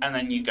feedback, and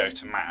then you go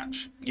to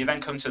match. You then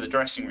come to the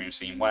dressing room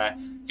scene, where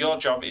your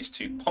job is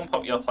to pump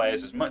up your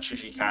players as much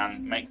as you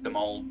can, make them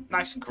all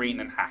nice and green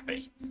and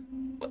happy.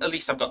 Well, at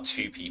least I've got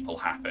 2 people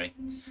happy.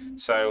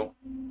 So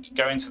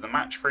go into the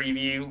match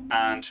preview,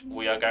 and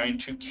we are going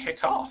to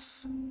kick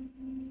off.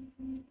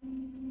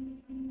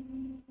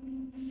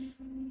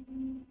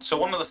 So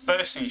one of the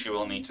first things you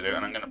will need to do,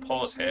 and I'm going to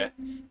pause here,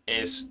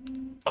 is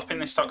up in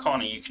this top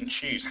corner, you can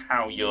choose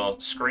how your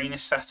screen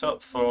is set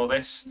up for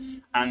this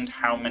and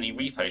how many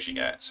replays you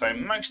get. So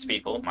most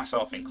people,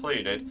 myself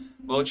included,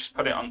 will just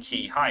put it on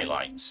key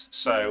highlights.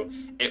 So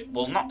it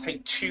will not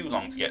take too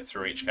long to get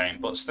through each game,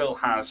 but still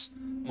has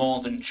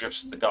more than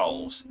just the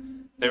goals.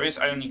 There is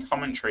only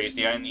commentary is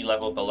the only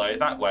level below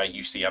that where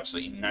you see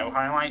absolutely no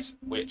highlights,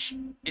 which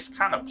is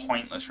kind of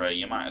pointless really.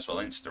 You might as well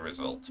insta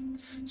result.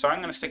 So I'm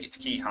going to stick it to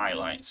key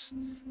highlights.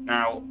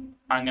 Now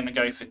I'm going to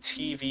go for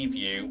TV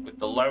view with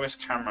the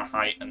lowest camera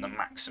height and the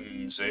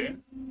maximum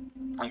zoom.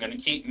 I'm going to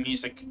keep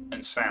music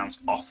and sounds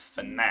off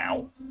for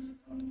now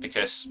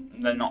because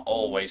they're not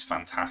always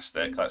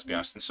fantastic, let's be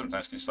honest, and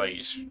sometimes can slow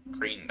your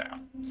screen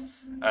down.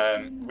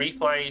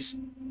 Replays,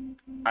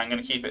 I'm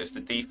going to keep it as the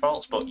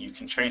defaults, but you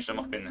can change them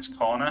up in this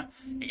corner.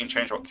 You can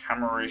change what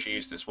camera is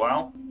used as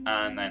well,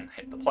 and then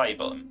hit the play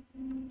button.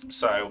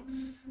 So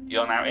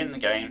you're now in the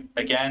game.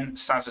 Again,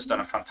 Saz has done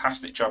a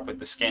fantastic job with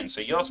the skin,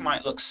 so yours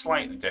might look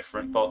slightly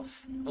different, but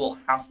will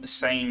have the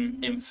same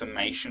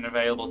information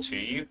available to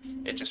you.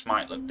 It just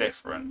might look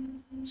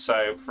different.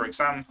 So, for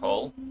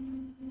example,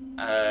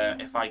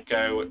 if I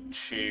go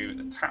to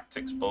the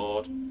tactics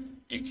board,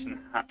 you can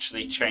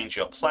actually change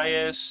your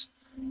players.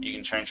 You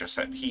can change your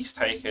set piece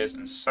takers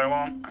and so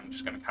on. I'm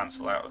just going to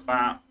cancel out of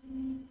that.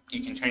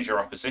 You can change your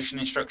opposition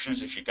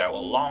instructions as you go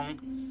along.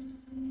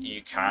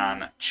 You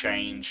can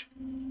change,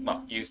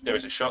 well, there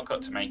is a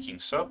shortcut to making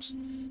subs.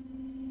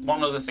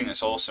 One other thing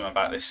that's awesome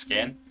about this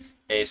skin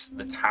is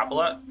the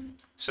tablet.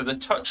 So the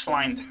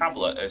touchline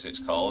tablet, as it's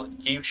called,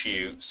 gives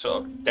you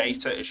sort of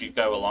data as you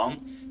go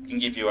along. It can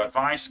give you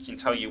advice, can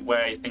tell you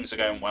where things are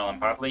going well and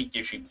badly,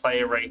 gives you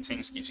player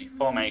ratings, gives you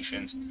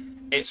formations.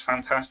 It's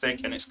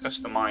fantastic and it's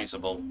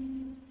customizable.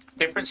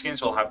 Different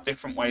skins will have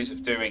different ways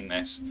of doing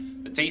this.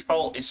 The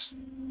default is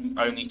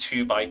only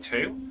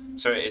 2x2,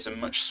 so it is a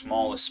much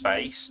smaller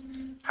space.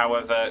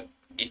 However,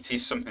 it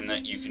is something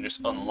that you can just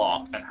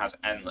unlock and has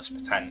endless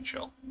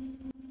potential.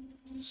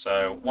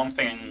 So one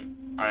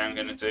thing I am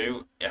going to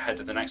do ahead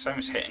of the next time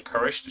is hit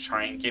encourage to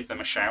try and give them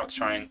a shout, to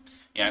try and,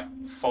 you know,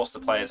 force the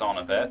players on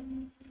a bit.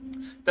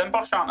 Den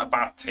Bosch aren't a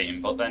bad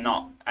team, but they're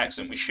not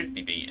excellent. We should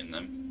be beating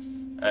them.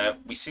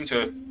 We seem to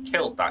have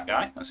killed that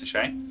guy. That's a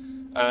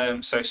shame.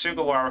 So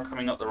Sugawara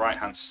coming up the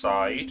right-hand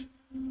side.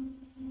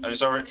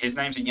 His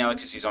name's in yellow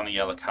because he's on a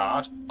yellow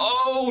card.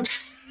 Oh!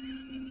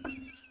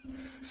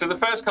 So the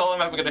first goal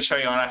I'm ever going to show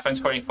you on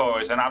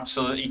FM24 is an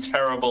absolutely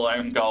terrible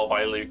own goal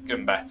by Luke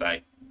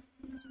Gambette.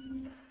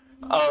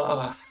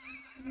 Oh.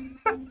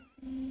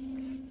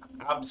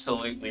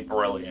 Absolutely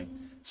brilliant.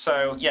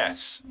 So,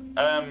 yes,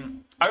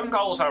 own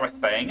goals are a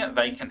thing.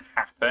 They can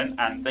happen,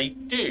 and they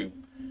do.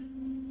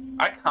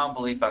 I can't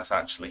believe that's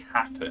actually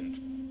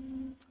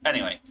happened.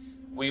 Anyway,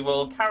 we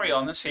will carry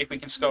on and see if we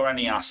can score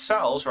any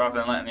ourselves rather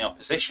than letting the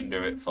opposition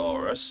do it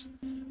for us.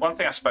 One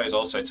thing I suppose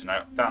also to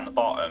note, down the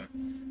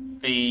bottom,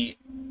 the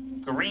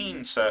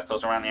green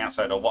circles around the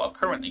outside, or what are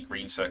currently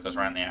green circles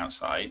around the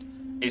outside,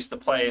 is the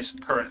player's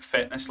current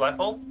fitness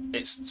level.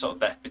 It's sort of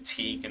their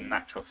fatigue and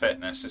natural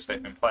fitness as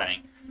they've been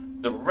playing.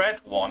 The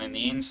red one in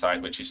the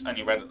inside, which is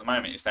only red at the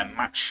moment, is their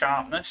match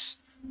sharpness.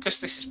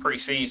 Because this is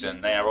pre-season,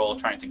 they are all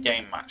trying to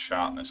gain match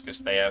sharpness because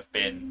they have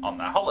been on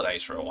their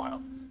holidays for a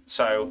while.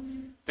 So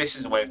this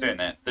is a way of doing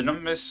it. The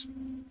numbers,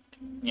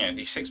 you know,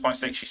 the 6.6,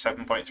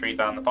 7.3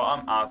 down the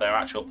bottom are their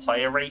actual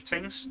player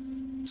ratings.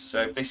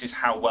 So this is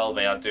how well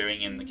they are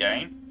doing in the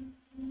game.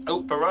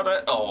 Oh,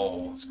 Baroda.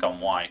 Oh, it's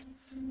gone wide.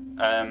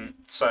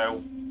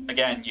 So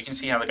again, you can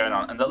see how they're going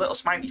on. And the little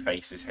smiley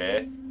faces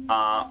here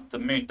are the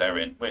mood they're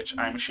in, which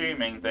I'm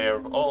assuming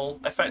they're all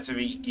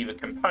effectively either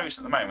composed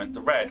at the moment.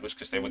 The red was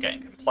because they were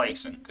getting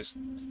complacent because,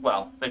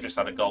 well, they've just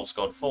had a goal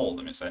scored for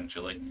them,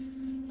 essentially.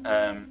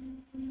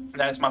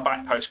 There's my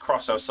back post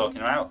cross I was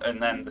talking about,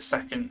 and then the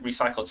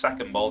recycled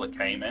second ball that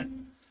came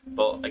in.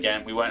 But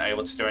again, we weren't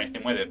able to do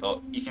anything with it.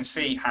 But you can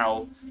see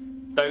how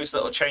those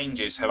little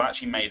changes have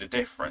actually made a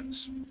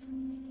difference.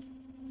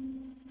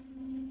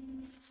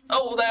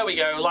 Oh, there we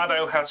go.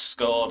 Lado has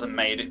scored and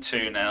made it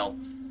 2-0.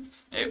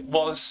 It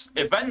was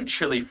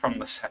eventually from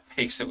the set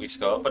piece that we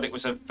scored, but it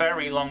was a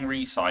very long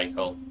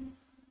recycle.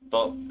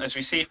 But as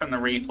we see from the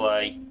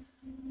replay,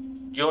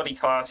 Jordi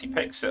Clarty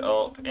picks it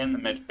up in the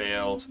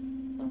midfield,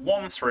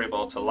 one through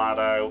ball to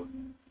Lado,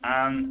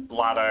 and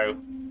Lado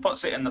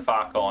puts it in the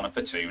far corner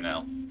for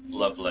 2-0.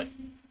 Lovely.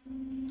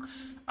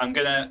 I'm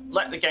going to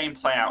let the game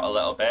play out a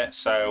little bit,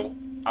 so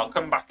I'll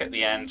come back at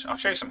the end. I'll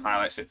show you some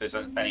highlights if there's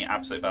any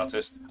absolute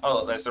belters. Oh,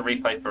 look, there's the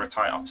replay for a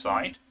tight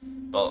offside,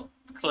 but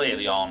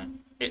clearly on,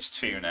 it's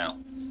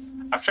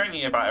 2-0. I've shown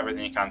you about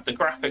everything you can. The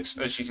graphics,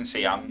 as you can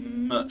see, are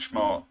much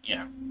more, you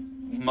know,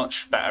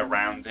 much better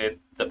rounded.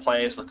 The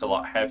players look a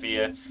lot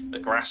heavier. The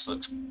grass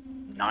looks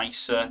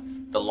nicer.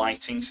 The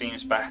lighting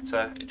seems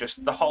better.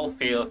 The whole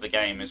feel of the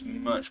game is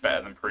much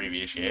better than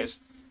previous years.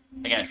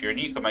 Again, if you're a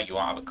newcomer, you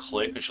won't have a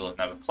clue because you'll have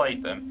never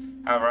played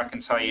them. However, I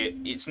can tell you,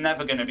 it's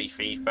never going to be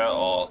FIFA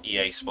or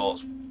EA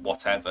Sports,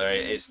 whatever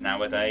it is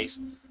nowadays.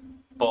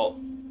 But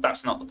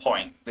that's not the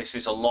point. This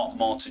is a lot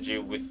more to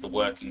do with the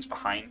workings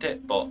behind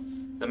it. But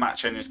the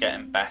match engine is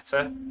getting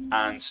better,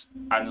 and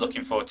I'm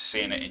looking forward to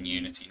seeing it in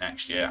Unity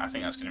next year. I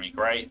think that's going to be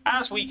great.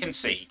 As we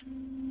concede,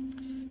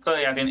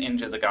 clearly I didn't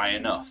injure the guy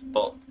enough,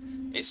 but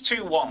it's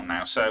 2-1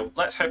 now, so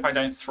let's hope I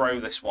don't throw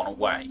this one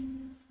away.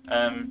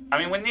 I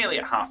mean, we're nearly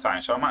at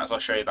half-time, so I might as well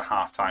show you the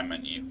half-time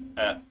menu.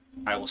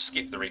 I will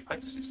skip the replay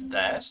because it's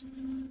theirs.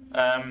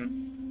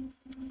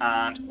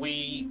 And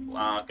we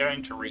are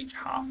going to reach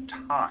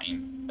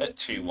half-time at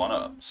 2-1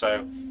 up.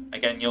 So,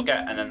 again, you'll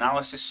get an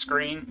analysis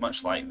screen,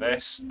 much like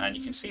this, and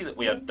you can see that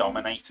we are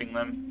dominating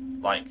them,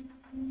 like,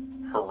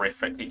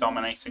 horrifically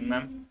dominating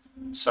them.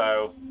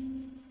 So,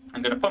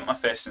 I'm going to put my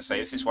fist and say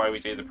this is why we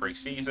do the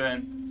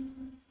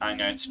pre-season. I'm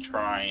going to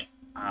try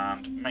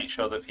and make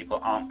sure that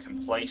people aren't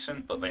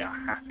complacent, but they are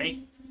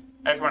happy.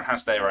 Everyone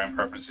has their own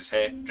preferences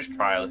here. Just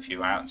trial a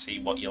few out and see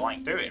what you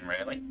like doing,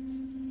 really.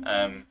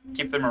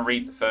 Give them a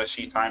read the first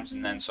few times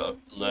and then sort of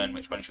learn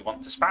which ones you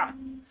want to spam.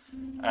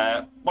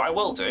 What I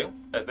will do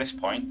at this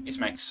point is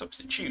make a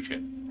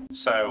substitution.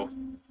 So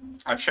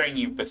I've shown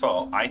you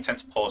before, I tend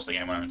to pause the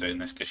game when I'm doing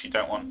this because you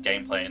don't want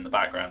gameplay in the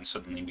background and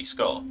suddenly we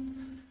score.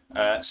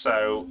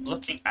 So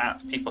looking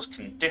at people's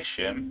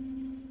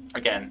condition,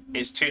 again,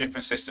 it's two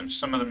different systems.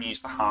 Some of them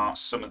use the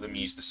hearts, some of them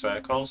use the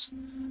circles.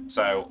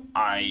 So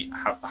I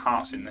have the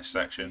hearts in this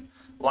section.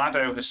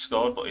 Lado has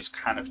scored, but is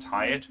kind of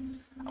tired.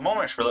 I'm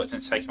almost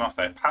reluctant to take him off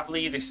there.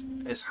 Pavlid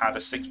has had a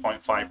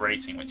 6.5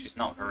 rating, which is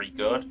not very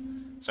good.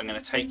 So I'm going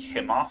to take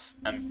him off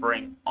and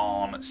bring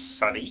on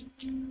Sadiq.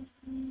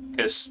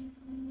 Because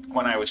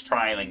when I was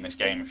trialing this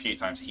game a few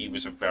times, he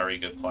was a very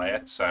good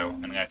player. So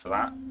I'm going to go for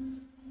that.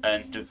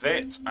 And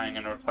David, I'm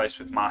going to replace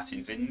with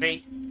Martin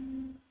Zindi.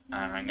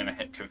 And I'm going to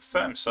hit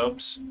confirm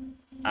subs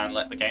and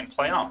let the game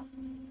play on.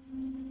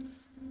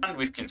 And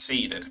we've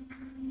conceded.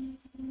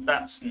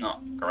 That's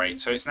not great.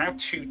 So it's now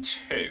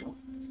 2-2.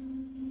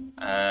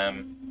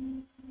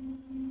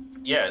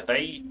 Yeah,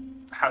 they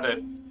had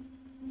a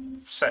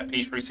set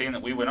piece routine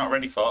that we were not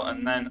ready for,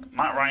 and then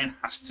Matt Ryan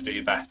has to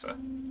do better.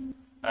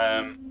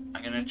 I'm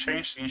going to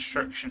change the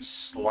instructions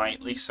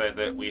slightly so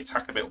that we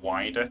attack a bit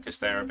wider because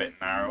they're a bit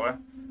narrower.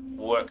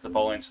 Work the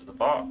ball into the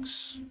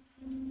box.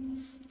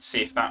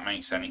 See if that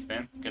makes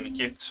anything. I'm going to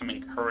give some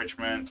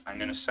encouragement. I'm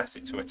going to set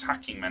it to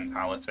attacking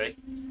mentality.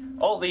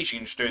 All these you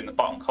can just do in the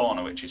bottom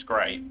corner, which is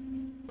great.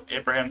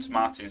 Ibrahim to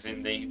Martin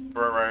Zindi,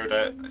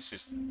 Baroda. This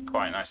is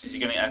quite nice. Is he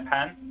going to get a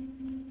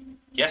pen?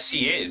 Yes,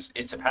 he is.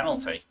 It's a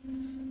penalty.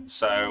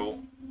 So,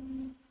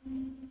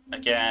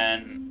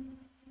 again,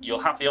 you'll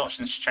have the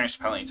options to change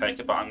the penalty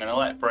taker, but I'm going to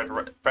let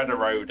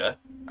Baroda,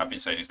 I've been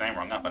saying his name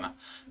wrong, haven't I?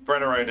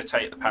 Baroda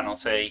take the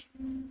penalty.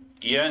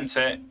 He earns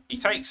it, he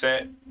takes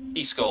it,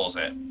 he scores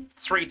it.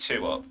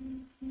 3-2 up.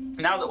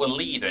 Now that we're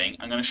leading,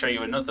 I'm going to show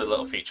you another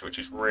little feature which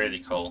is really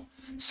cool.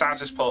 Saz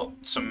has put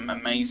some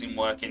amazing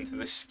work into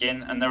this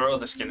skin, and there are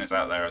other skinners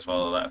out there as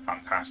well that are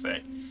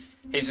fantastic.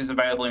 His is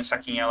available in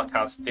Second Yellow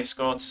Card's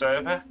Discord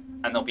server,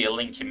 and there'll be a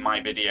link in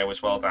my video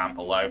as well down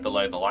below the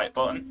like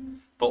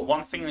button. But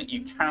one thing that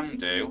you can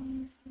do,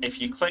 if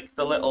you click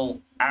the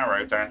little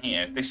arrow down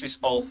here, this is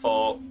all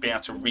for being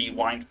able to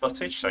rewind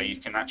footage, so you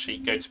can actually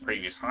go to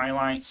previous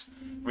highlights,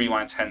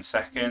 rewind 10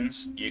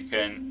 seconds, you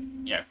can,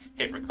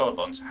 hit record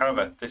buttons.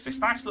 However, there's this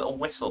nice little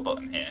whistle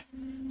button here.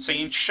 So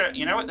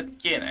you know at the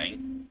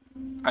beginning,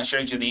 I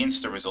showed you the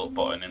Insta result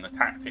button in the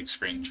tactics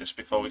screen just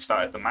before we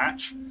started the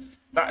match.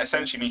 That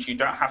essentially means you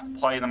don't have to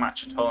play the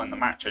match at all in the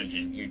match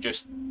engine. You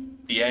just,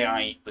 the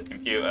AI, the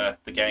computer,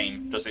 the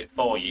game does it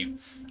for you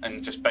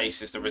and just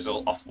bases the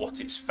result off what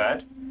it's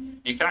fed.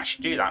 You can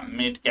actually do that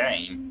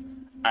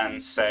mid-game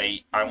and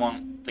say, I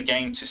want the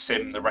game to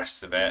sim the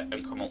rest of it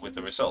and come up with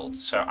the result.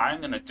 So I'm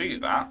going to do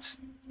that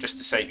just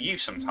to save you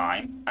some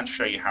time and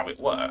show you how it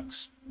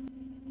works.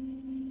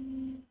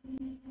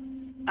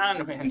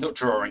 And we end up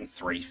drawing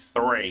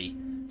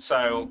 3-3.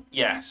 So,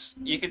 yes,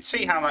 you could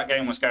see how that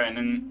game was going,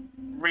 and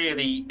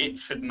really it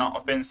should not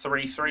have been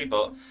 3-3,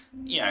 but,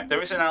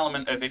 there is an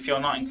element of if you're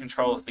not in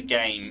control of the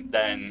game,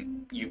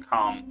 then you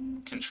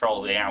can't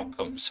control the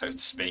outcome, so to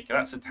speak.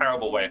 That's a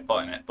terrible way of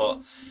putting it,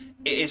 but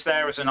it is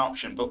there as an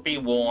option, but be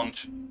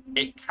warned,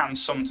 it can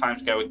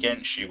sometimes go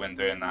against you when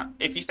doing that.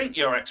 If you think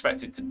you're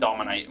expected to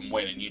dominate and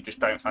win and you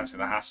just don't fancy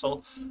the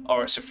hassle,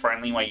 or it's a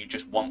friendly where you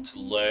just want to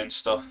learn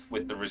stuff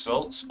with the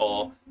results,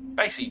 or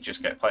basically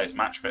just get players'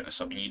 match fitness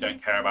up and you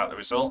don't care about the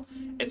result,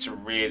 it's a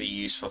really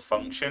useful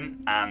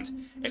function.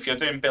 And if you're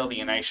doing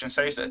building a nation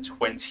saves that are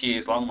 20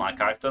 years long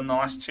like I've done the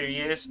last 2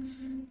 years,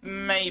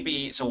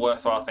 maybe it's a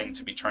worthwhile thing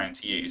to be trying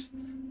to use.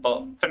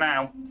 But for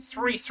now,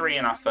 3-3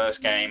 in our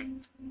first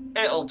game.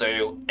 It'll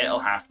do, it'll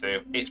have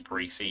to, it's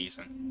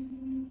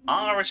pre-season.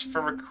 R is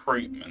for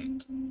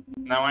recruitment.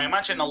 Now, I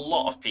imagine a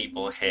lot of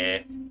people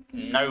here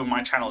know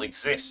my channel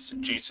exists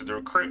due to the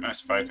recruitment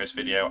focus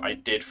video I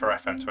did for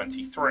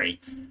FM23,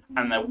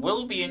 and there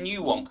will be a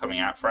new one coming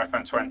out for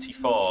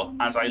FM24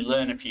 as I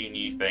learn a few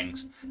new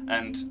things,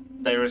 and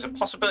there is a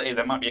possibility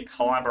there might be a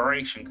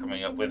collaboration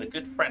coming up with a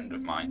good friend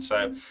of mine,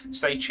 so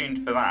stay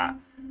tuned for that.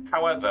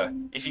 However,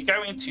 if you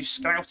go into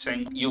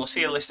scouting, you'll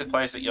see a list of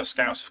players that your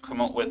scouts have come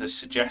up with as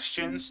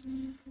suggestions.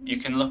 You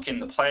can look in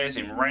the players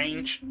in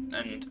range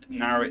and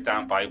narrow it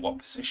down by what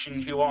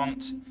positions you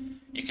want.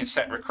 You can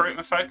set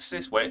recruitment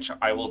focuses, which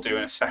I will do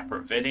in a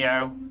separate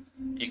video.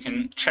 You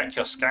can check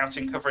your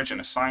scouting coverage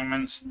and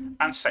assignments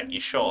and set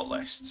your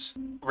shortlists.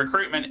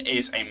 Recruitment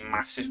is a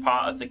massive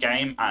part of the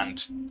game,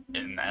 and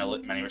in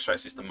many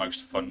respects it's the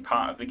most fun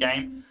part of the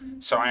game.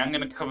 So I am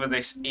going to cover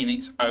this in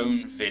its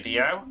own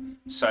video,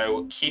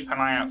 so keep an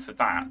eye out for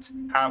that.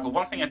 However,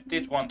 one thing I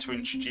did want to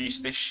introduce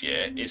this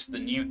year is the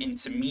new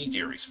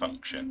intermediaries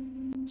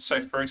function.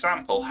 So for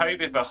example,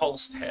 Hobie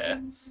Verhulst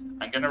here,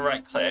 I'm going to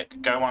right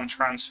click, go on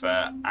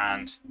transfer,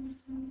 and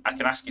I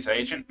can ask his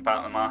agent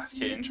about the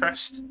market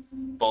interest,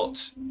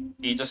 but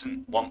he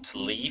doesn't want to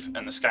leave,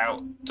 and the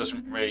scout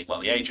doesn't really,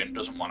 well, the agent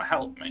doesn't want to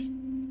help me.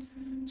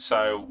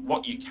 So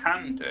what you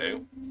can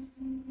do,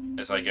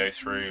 as I go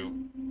through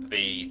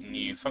the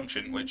new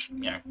function, which,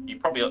 you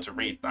probably ought to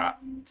read that.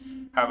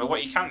 However,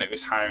 what you can do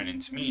is hire an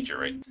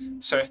intermediary.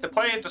 So if the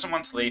player doesn't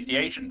want to leave, the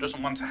agent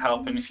doesn't want to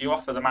help, and if you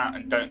offer them out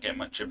and don't get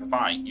much of a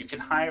bite, you can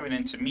hire an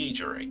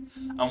intermediary.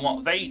 And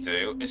what they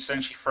do is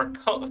essentially, for a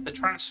cut of the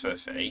transfer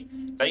fee,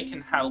 they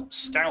can help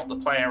scout the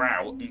player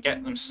out and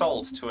get them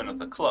sold to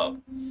another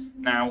club.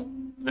 Now,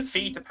 the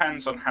fee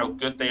depends on how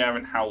good they are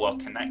and how well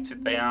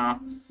connected they are.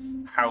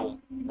 How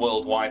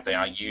worldwide they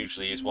are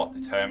usually is what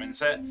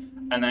determines it.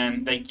 And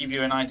then they give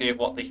you an idea of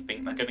what they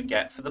think they're going to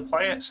get for the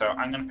player. So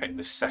I'm going to pick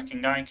this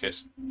second guy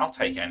because I'll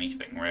take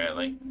anything,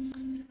 really.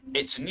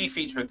 It's a new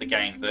feature of the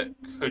game that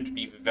could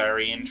be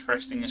very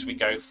interesting as we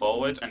go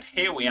forward. And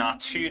here we are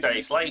 2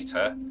 days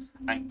later,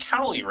 and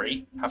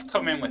Cagliari have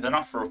come in with an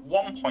offer of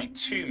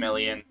 1.2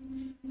 million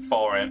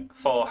for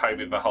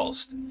Hobie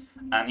Verhulst.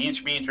 And the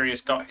intermediary has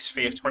got his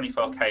fee of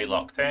 24k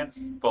locked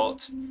in,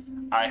 but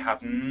I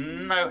have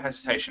no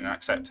hesitation in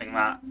accepting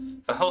that.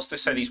 Verhulst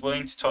has said he's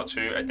willing to talk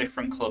to a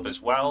different club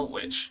as well,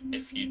 which,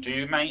 if you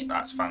do, mate,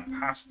 that's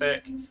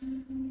fantastic.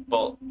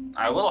 But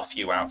I will offer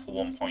you out for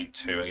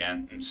 1.2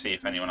 again and see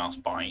if anyone else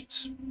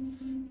bites.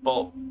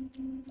 But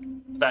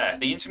there,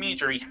 the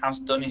intermediary has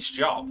done his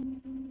job.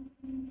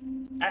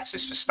 S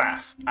is for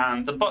staff,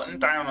 and the button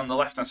down on the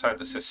left hand side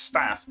that says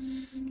staff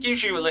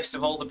gives you a list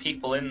of all the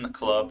people in the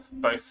club,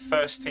 both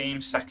first team,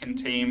 second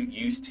team,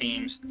 youth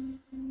teams.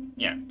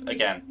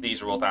 Again,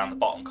 these are all down the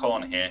bottom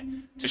corner here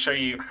to show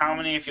you how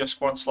many of your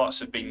squad slots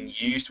have been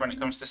used when it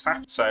comes to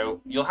staff.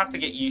 So you'll have to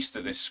get used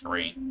to this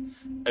screen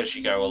as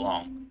you go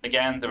along.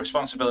 Again, the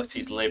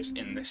responsibilities lives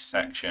in this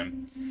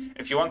section.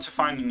 If you want to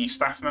find a new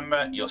staff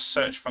member, your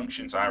search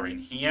functions are in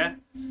here.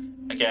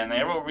 Again,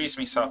 they're all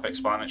reasonably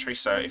self-explanatory.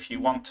 So if you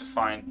want to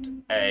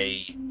find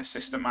a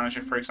assistant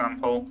manager, for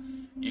example,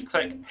 you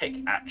click pick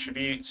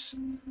attributes,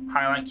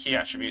 highlight key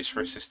attributes for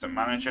assistant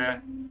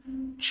manager,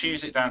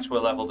 choose it down to a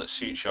level that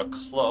suits your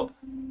club.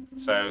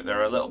 So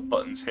there are little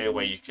buttons here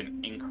where you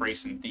can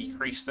increase and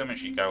decrease them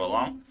as you go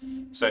along.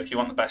 So if you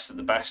want the best of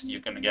the best,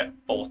 you're going to get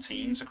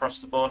 14s across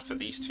the board for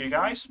these two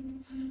guys.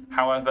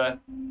 However,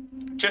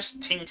 just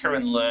tinker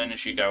and learn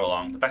as you go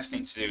along. The best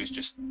thing to do is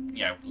just,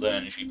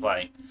 learn as you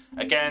play.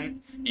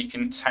 Again, you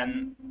can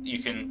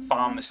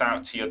farm this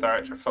out to your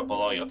director of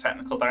football or your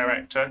technical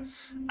director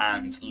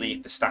and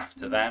leave the staff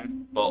to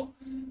them. But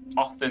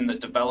often the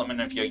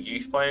development of your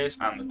youth players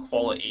and the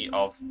quality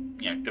of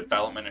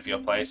development of your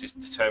players is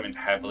determined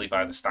heavily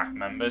by the staff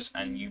members,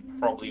 and you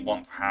probably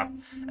want to have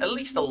at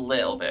least a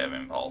little bit of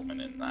involvement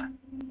in there.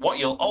 What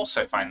you'll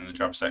also find in the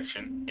job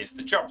section is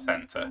the job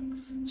center.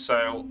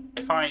 So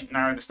if I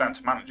narrow this down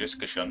to managers,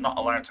 because you're not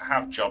allowed to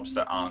have jobs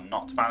that are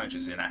not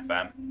managers in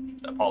FM,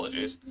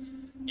 apologies,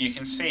 you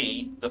can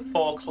see the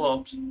 4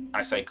 clubs,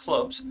 I say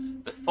clubs,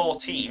 the 4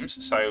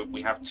 teams, so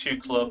we have 2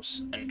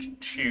 clubs and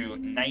 2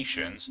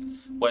 nations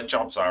where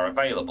jobs are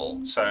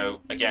available.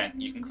 So again,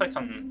 you can click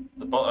on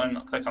the button,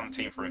 click on the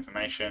team for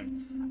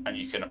information, and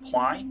you can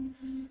apply.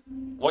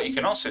 What you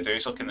can also do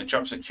is look in the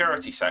job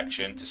security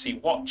section to see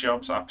what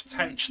jobs are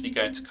potentially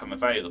going to come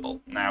available.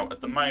 Now, at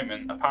the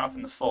moment, apart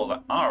from the 4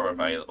 that are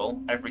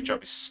available, every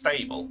job is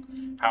stable.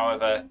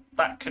 However,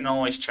 that can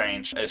always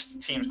change. As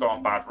teams go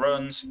on bad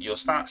runs, you'll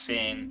start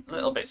seeing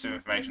little bits of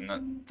information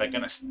that they're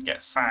going to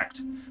get sacked,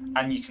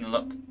 and you can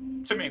look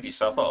to move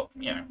yourself up,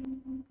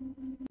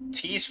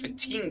 T is for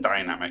team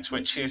dynamics,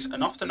 which is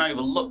an often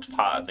overlooked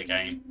part of the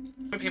game.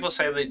 Some people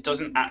say that it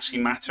doesn't actually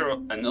matter,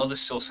 and others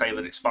still say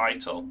that it's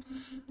vital.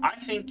 I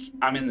think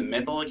I'm in the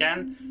middle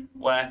again,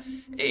 where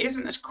it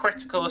isn't as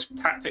critical as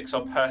tactics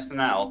or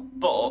personnel,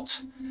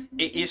 but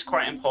it is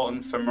quite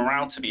important for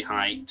morale to be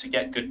high to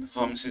get good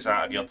performances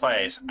out of your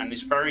players, and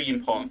it's very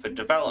important for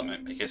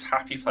development because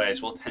happy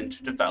players will tend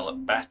to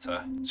develop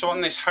better. So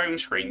on this home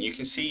screen, you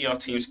can see your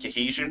team's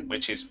cohesion,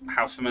 which is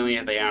how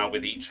familiar they are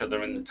with each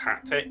other in the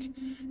tactic,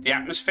 the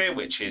atmosphere,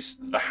 which is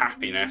the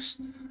happiness,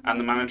 and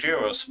the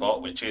managerial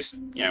support, which is,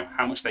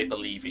 how much they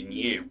believe in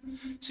you.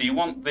 So you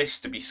want this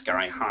to be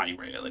sky high,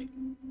 really.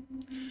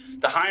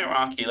 The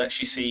hierarchy lets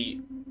you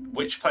see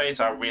which players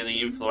are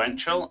really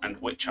influential and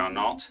which are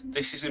not.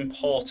 This is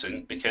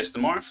important because the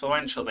more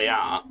influential they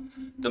are,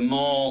 the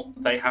more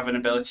they have an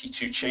ability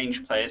to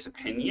change players'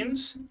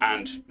 opinions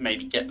and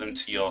maybe get them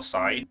to your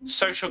side.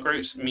 Social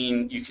groups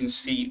mean you can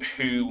see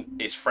who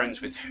is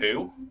friends with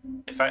who,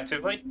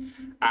 effectively,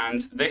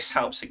 and this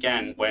helps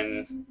again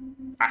when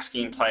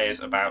asking players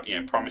about, you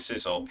know,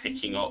 promises or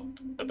picking up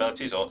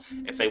abilities, or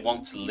if they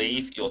want to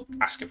leave, you'll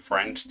ask a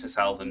friend to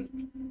tell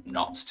them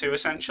not to,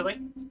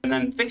 essentially. And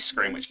then this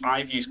screen, which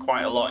I've used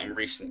quite a lot in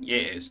recent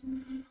years,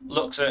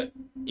 looks at,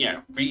 you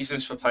know,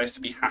 reasons for players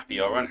to be happy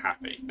or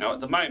unhappy. Now, at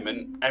the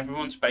moment,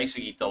 everyone's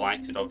basically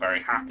delighted or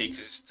very happy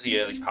because it's the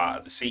early part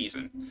of the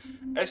season.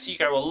 As you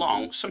go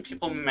along, some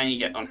people may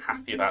get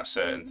unhappy about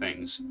certain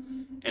things.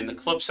 In the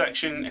club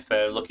section, if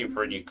they're looking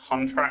for a new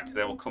contract,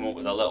 they will come up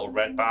with a little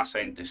red bar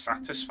saying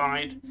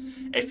dissatisfied.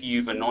 If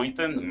you've annoyed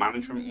them, the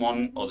management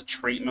one or the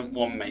treatment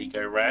one may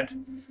go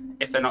red.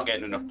 If they're not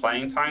getting enough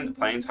playing time, the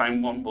playing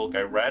time one will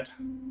go red.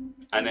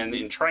 And then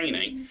in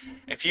training,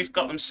 if you've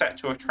got them set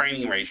to a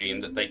training regime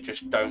that they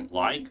just don't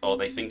like or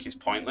they think is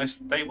pointless,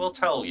 they will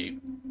tell you.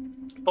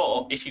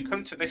 But if you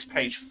come to this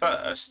page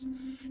first,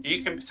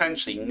 you can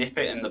potentially nip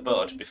it in the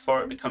bud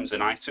before it becomes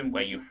an item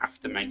where you have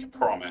to make a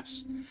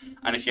promise.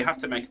 And if you have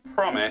to make a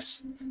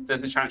promise,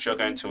 there's a chance you're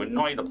going to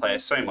annoy the player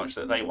so much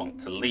that they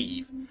want to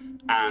leave.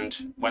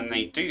 And when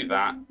they do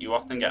that, you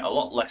often get a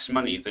lot less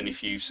money than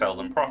if you sell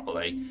them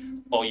properly,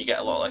 or you get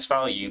a lot less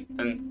value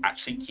than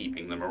actually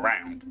keeping them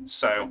around.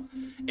 So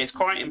it's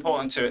quite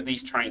important to at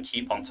least try and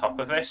keep on top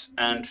of this.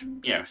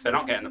 And, you know, if they're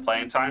not getting the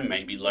playing time,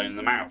 maybe loan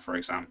them out, for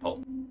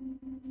example.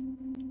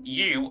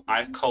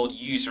 I've called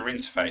user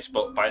interface,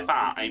 but by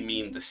that I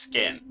mean the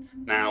skin.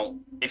 Now,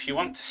 if you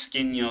want to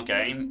skin your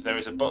game, there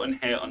is a button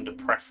here under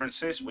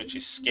preferences, which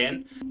is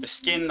skin. The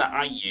skin that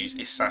I use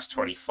is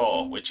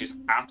SAS24, which is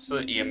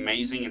absolutely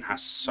amazing and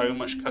has so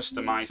much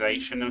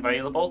customization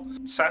available.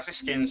 SAS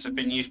skins have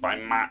been used by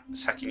Matt,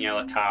 second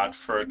yellow card,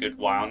 for a good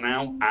while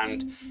now,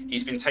 and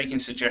he's been taking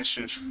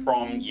suggestions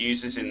from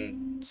users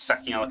in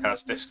second yellow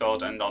card's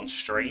Discord and on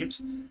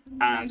streams.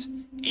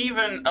 And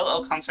even a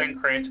little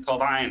content creator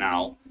called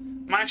Ironowl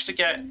managed to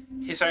get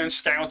his own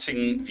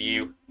scouting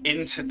view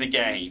into the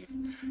game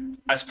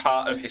as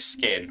part of his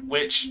skin,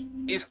 which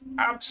is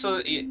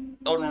absolutely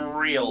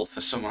unreal for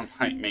someone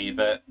like me,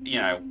 that, you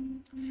know,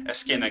 a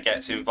skinner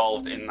gets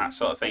involved in that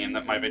sort of thing and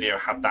that my video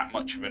had that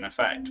much of an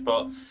effect.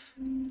 But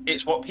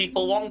it's what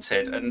people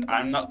wanted, and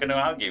I'm not going to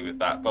argue with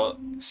that. But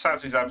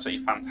SAS is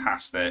absolutely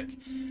fantastic.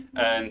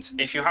 And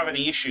if you have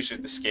any issues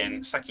with the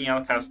skin, Second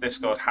Yellow Card's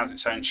Discord has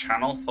its own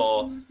channel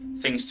for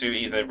things to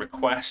either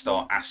request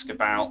or ask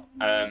about.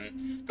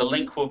 The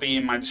link will be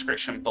in my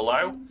description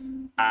below,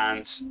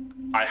 and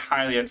I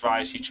highly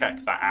advise you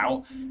check that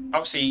out.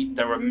 Obviously,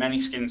 there are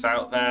many skins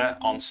out there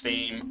on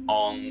Steam,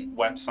 on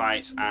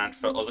websites, and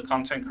for other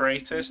content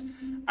creators.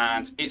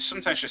 And it's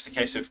sometimes just a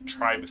case of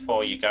try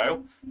before you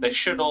go. They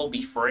should all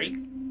be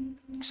free.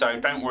 So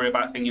don't worry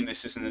about thinking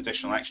this is an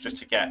additional extra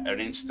to get an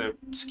Insta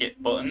skip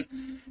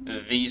button.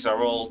 These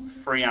are all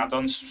free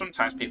add-ons.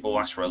 Sometimes people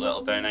ask for a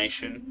little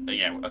donation,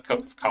 you know, a cup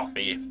of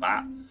coffee, if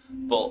that.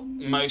 But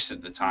most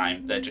of the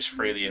time, they're just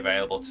freely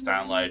available to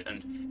download,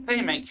 and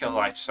they make your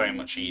life so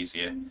much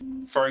easier.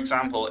 For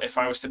example, if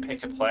I was to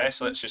pick a player,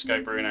 so let's just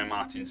go Bruno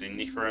Martins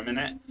Indy for a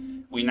minute,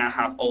 we now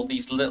have all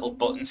these little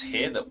buttons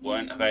here that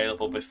weren't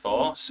available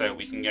before, so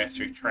we can go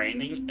through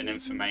training and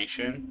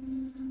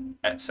information,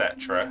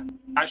 etc.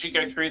 As you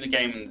go through the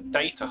game and the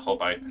data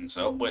hub opens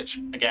up, which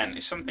again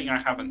is something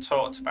I haven't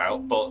talked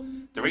about, but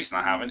the reason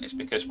I haven't is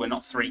because we're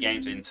not 3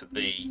 games into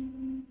the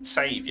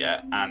save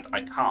yet, and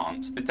I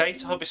can't. The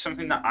data hub is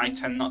something that I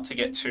tend not to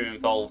get too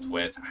involved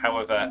with.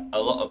 However, a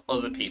lot of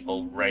other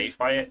people rave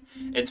by it.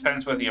 It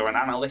depends whether you're an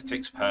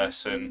analytics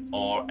person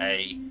or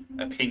a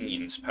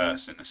opinions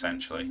person,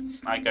 essentially.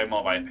 I go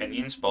more by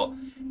opinions, but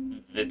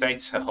the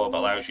data hub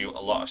allows you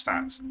a lot of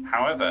stats.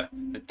 However,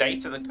 the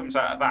data that comes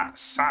out of that,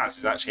 SAS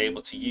is actually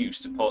able to use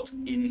to put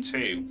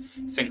into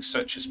things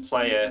such as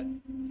player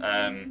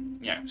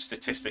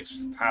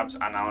statistics tabs,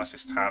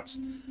 analysis tabs,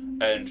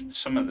 and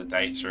some of the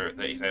data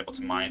that he's able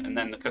to mine, and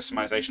then the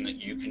customization that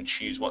you can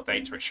choose what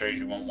data it shows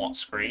you on what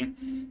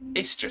screen.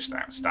 It's just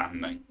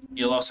outstanding.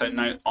 You'll also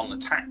note on the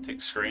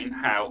tactics screen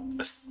how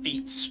the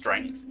feat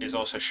strength is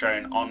also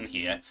shown on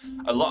here.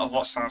 A lot of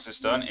what SAS has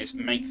done is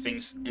make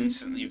things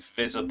instantly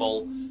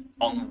visible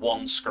on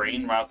one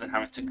screen rather than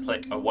having to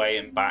click away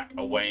and back,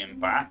 away and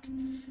back.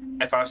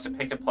 If I was to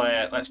pick a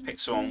player, let's pick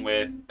someone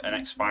with an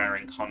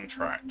expiring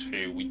contract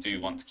who we do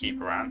want to keep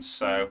around.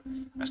 So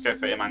let's go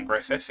for Iman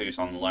Griffith, who's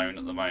on loan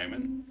at the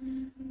moment.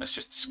 Let's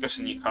just discuss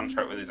a new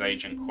contract with his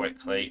agent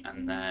quickly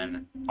and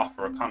then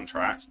offer a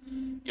contract.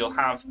 You'll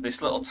have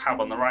this little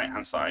tab on the right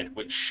hand side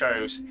which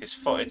shows his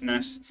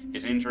footedness,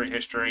 his injury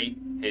history,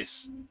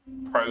 his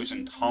pros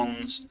and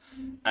cons,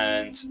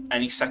 and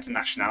any second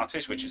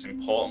nationalities, which is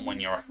important when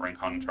you're offering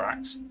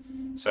contracts.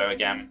 So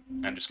again,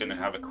 I'm just going to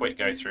have a quick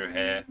go through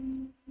here.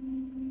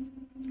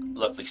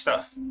 Lovely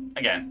stuff.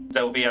 Again,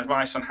 there will be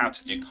advice on how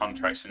to do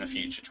contracts in a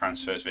future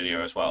transfers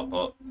video as well,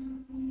 but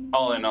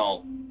all in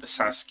all, the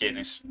SAS skin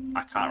is,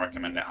 I can't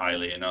recommend it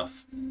highly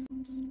enough.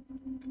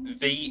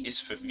 V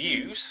is for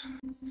views,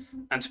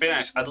 And to be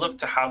honest, I'd love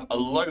to have a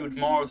load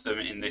more of them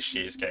in this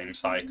year's game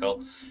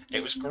cycle.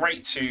 It was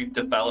great to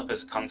develop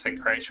as a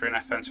content creator in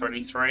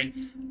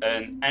FM23,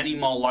 and any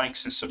more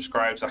likes and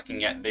subscribes I can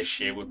get this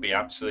year would be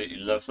absolutely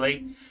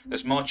lovely.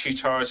 There's more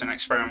tutorials and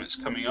experiments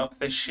coming up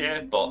this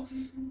year, but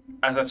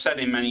as I've said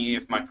in many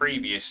of my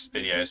previous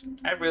videos,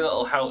 every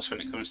little helps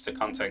when it comes to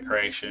content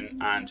creation,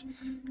 and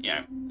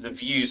the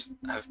views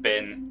have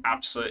been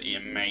absolutely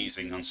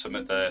amazing on some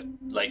of the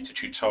later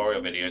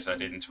tutorial videos I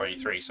did in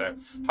 23, so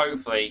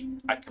hopefully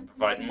I can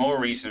provide more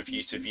reason for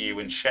you to view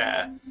and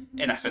share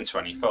in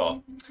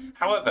FM24.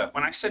 However,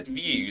 when I said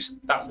views,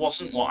 that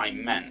wasn't what I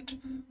meant.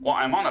 What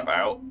I'm on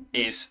about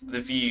is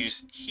the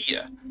views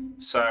here.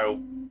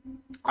 So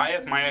I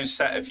have my own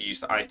set of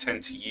views that I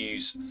tend to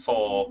use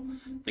for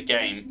the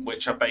game,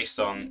 which are based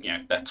on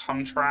their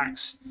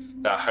contracts,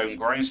 their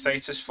homegrown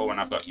status for when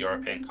I've got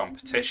European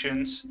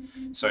competitions,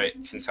 so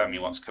it can tell me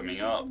what's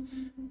coming up.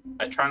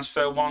 A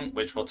transfer one,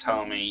 which will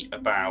tell me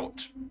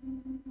about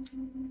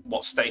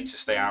what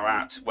status they are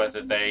at,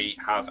 whether they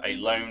have a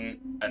loan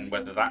and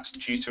whether that's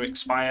due to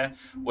expire,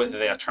 whether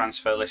they are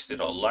transfer listed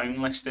or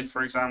loan listed,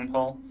 for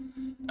example.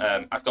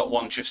 I've got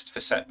one just for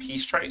set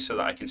piece traits so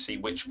that I can see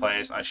which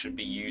players I should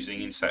be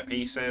using in set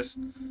pieces.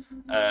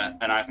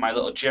 And I have my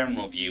little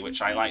general view,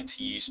 which I like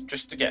to use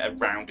just to get a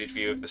rounded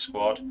view of the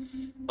squad,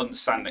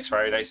 understand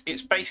expiry dates.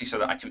 It's basically so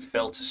that I can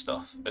filter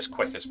stuff as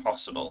quick as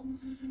possible.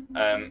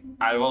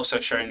 I've also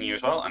shown you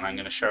as well, and I'm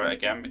going to show it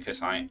again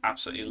because I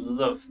absolutely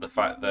love the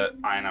fact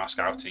that Ironowl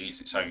Scouting is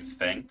its own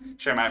thing.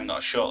 Shame I haven't got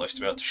a shortlist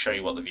to be able to show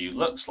you what the view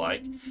looks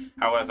like.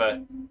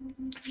 However,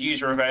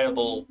 views are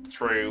available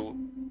through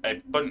a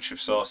bunch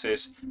of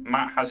sources.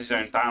 Matt has his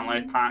own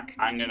download pack.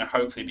 I'm going to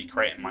hopefully be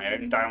creating my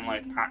own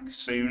download pack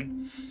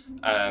soon.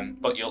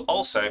 But you'll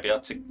also be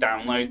able to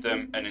download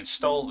them and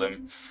install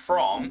them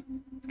from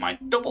my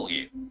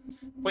W,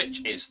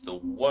 which is the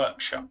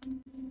workshop.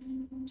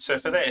 So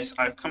for this,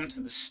 I've come to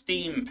the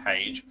Steam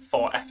page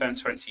for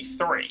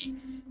FM23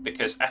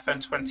 because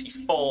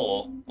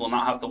FM24 will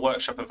not have the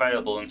workshop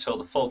available until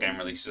the full game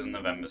releases on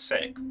November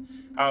 6th.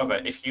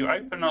 However, if you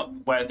open up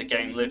where the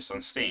game lives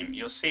on Steam,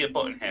 you'll see a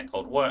button here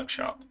called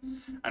Workshop,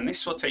 and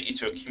this will take you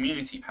to a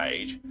community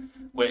page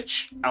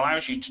which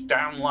allows you to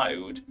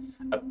download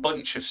a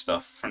bunch of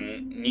stuff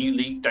from new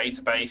league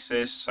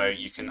databases, so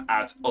you can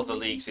add other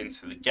leagues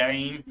into the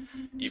game.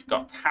 You've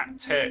got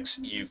tactics,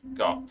 you've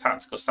got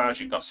tactical styles,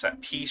 you've got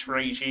set piece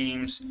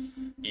regimes,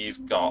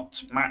 you've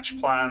got match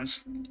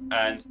plans,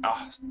 and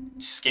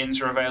skins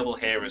are available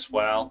here as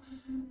well,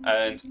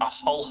 and a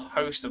whole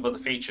host of other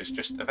features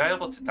just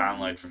available to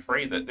download for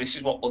free. That this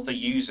is what other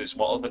users,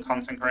 what other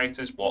content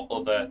creators, what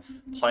other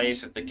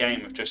players of the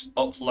game have just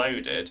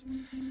uploaded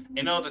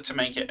in order to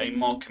make it a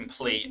more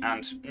complete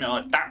and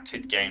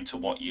adapted game to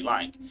what you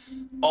like.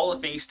 All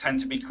of these tend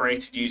to be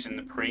created using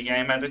the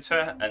pre-game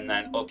editor and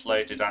then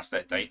uploaded as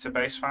their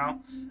database file.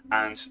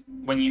 And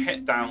when you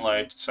hit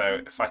download,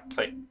 so if I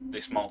click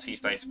this Maltese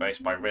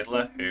database by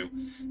Riddler, who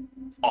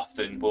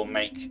often will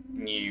make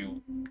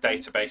new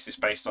databases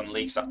based on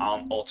leagues that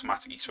aren't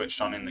automatically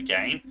switched on in the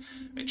game,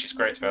 which is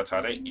great to be able to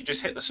add it. You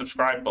just hit the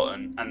subscribe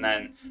button, and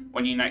then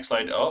when you next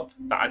load it up,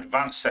 that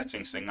advanced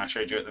settings thing I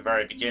showed you at the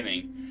very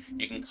beginning,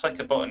 you can click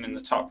a button in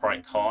the top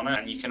right corner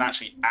and you can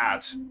actually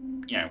add,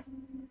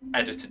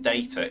 editor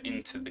data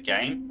into the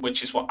game,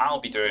 which is what I'll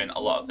be doing a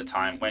lot of the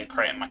time when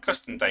creating my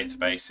custom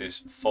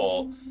databases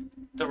for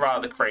the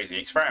rather crazy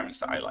experiments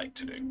that I like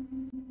to do.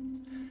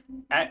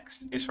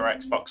 X is for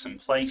Xbox and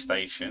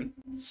PlayStation.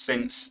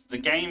 Since the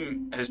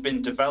game has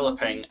been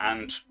developing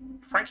and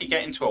frankly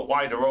getting to a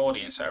wider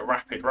audience at a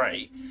rapid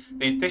rate,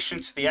 the addition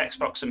to the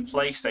Xbox and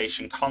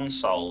PlayStation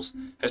consoles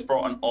has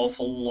brought an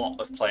awful lot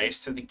of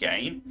players to the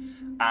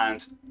game,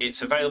 and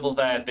it's available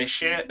there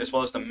this year, as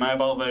well as the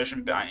mobile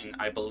version,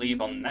 I believe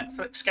on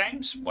Netflix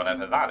games,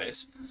 whatever that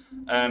is.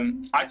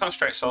 I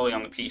concentrate solely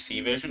on the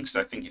PC version because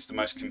I think it's the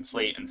most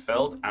complete and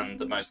filled and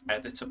the most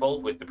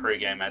editable with the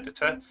pre-game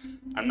editor.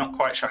 I'm not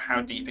quite sure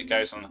how deep it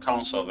goes on the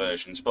console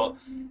versions, but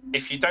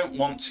if you don't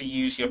want to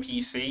use your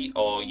PC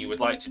or you would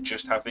like to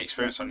just have the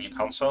experience on your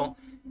console,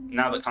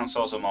 now that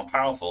consoles are more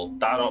powerful,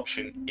 that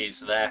option is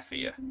there for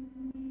you.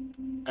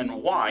 And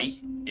Y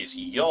is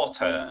your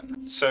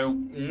turn. So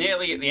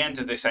nearly at the end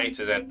of this A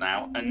to Z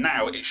now, and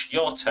now it's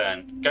your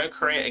turn. Go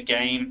create a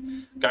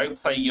game, go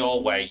play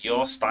your way,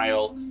 your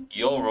style,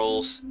 your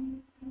rules,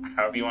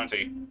 however you want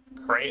to.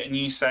 Create a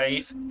new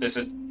save. There's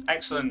an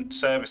excellent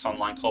service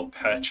online called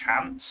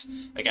Perchance.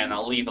 Again,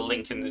 I'll leave a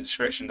link in the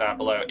description down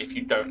below if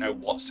you don't know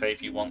what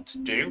save you want to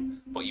do,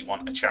 but you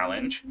want a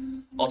challenge.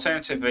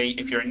 Alternatively,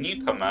 if you're a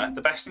newcomer,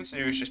 the best thing to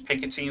do is just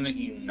pick a team that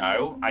you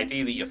know,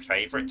 ideally your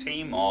favourite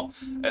team, or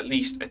at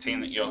least a team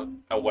that you're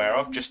aware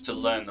of, just to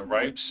learn the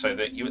ropes so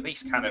that you at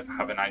least kind of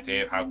have an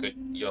idea of how good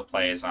your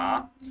players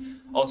are.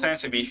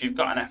 Alternatively, if you've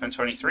got an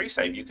FM23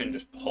 save, you can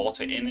just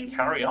port it in and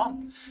carry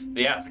on.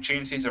 The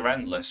opportunities are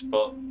endless,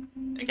 but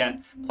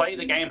again, play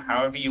the game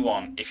however you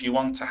want. If you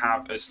want to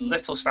have as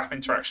little staff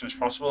interaction as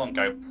possible and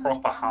go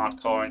proper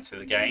hardcore into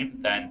the game,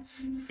 then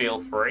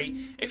feel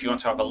free. If you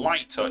want to have a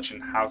light touch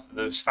and have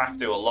the staff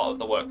do a lot of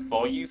the work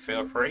for you,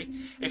 feel free.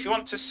 If you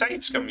want to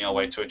save scum your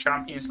way to a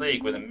Champions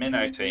League with a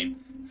minnow team,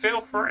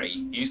 feel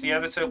free. Use the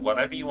editor,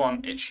 whatever you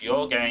want. It's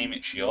your game,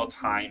 it's your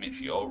time, it's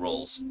your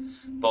rules.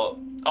 But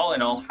all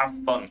in all, have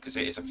fun, because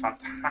it is a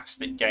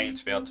fantastic game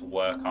to be able to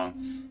work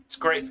on. It's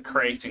great for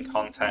creating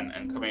content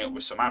and coming up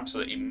with some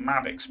absolutely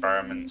mad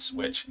experiments,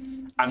 which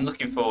I'm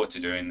looking forward to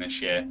doing this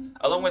year,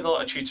 along with a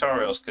lot of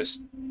tutorials, because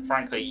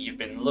frankly, you've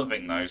been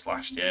loving those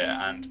last year,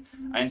 and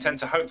I intend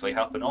to hopefully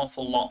help an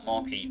awful lot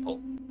more people.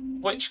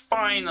 Which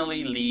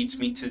finally leads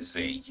me to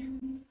Z.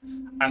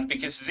 And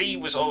because Z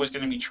was always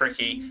going to be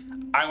tricky,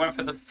 I went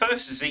for the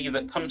first Z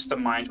that comes to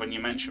mind when you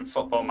mention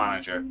Football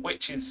Manager,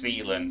 which is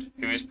Zealand,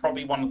 who is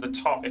probably one of the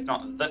top, if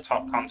not the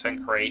top,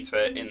 content creator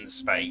in the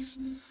space.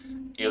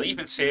 You'll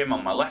even see him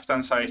on my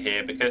left-hand side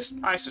here, because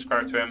I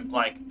subscribe to him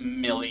like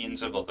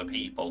millions of other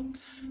people.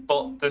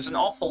 But there's an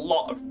awful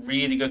lot of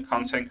really good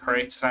content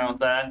creators out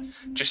there.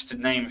 Just to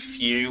name a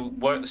few: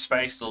 Work the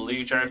Space,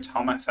 Lujo,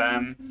 Tom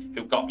FM,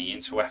 who got me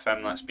into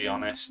FM, let's be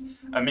honest,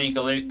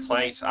 Amiga Luke,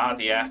 Clates,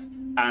 RDF,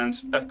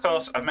 and of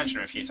course, I've mentioned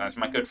him a few times,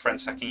 my good friend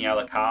Second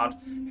Yellow Card,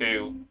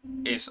 who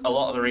is a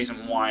lot of the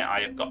reason why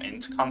I have got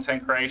into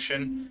content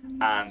creation,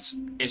 and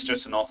it's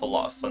just an awful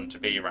lot of fun to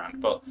be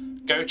around. But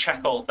go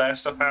check all their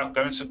stuff out,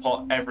 go and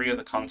support every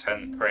other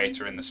content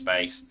creator in the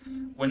space.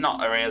 We're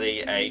not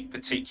really a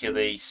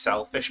particularly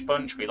selfish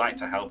bunch, we like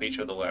to help each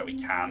other where we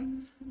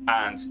can,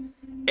 and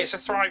it's a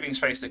thriving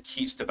space that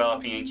keeps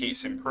developing and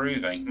keeps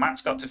improving.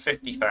 Matt's got to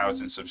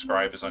 50,000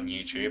 subscribers on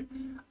YouTube.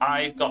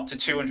 I've got to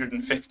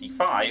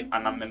 255,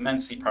 and I'm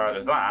immensely proud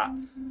of that.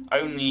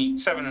 Only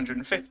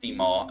 750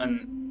 more,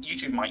 and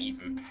YouTube might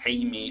even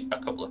pay me a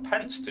couple of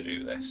pence to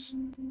do this.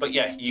 But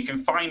yeah, you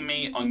can find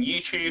me on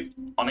YouTube,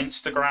 on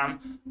Instagram,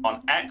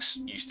 on X,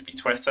 used to be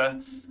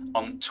Twitter,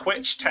 on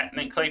Twitch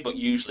technically, but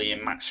usually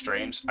in Matt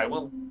streams. I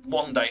will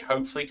one day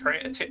hopefully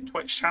create a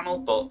Twitch channel,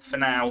 but for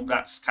now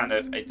that's kind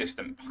of a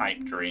distant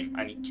pipe dream.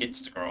 I need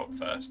kids to grow up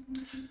first.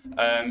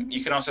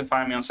 You can also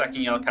find me on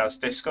Second Yellow Card's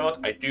Discord.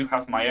 I do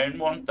have my own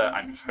one that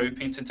I'm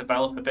hoping to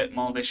develop a bit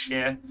more this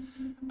year.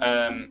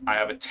 I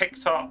have a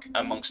TikTok,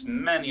 amongst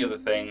many other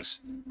things.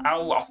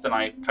 How often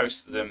I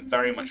post to them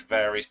very much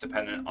varies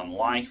dependent on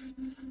life.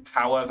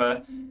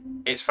 However,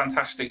 it's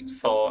fantastic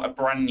for a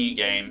brand new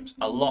game,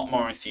 a lot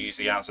more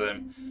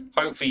enthusiasm,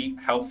 hopefully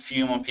help a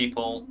few more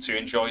people to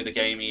enjoy the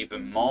game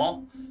even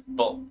more.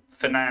 But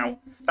for now,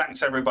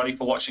 thanks everybody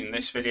for watching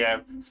this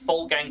video.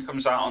 Full game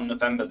comes out on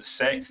November the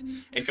 6th.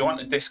 If you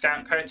want a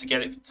discount code to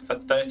get it for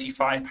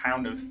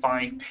 £35 and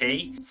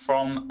 5p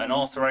from an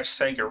authorised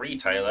Sega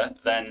retailer,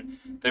 then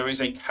there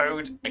is a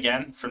code,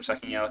 again, from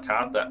Second Yellow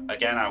Card that,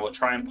 again, I will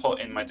try and put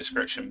in my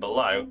description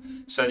below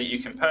so that you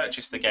can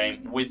purchase the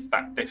game with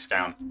that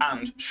discount,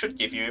 and should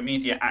give you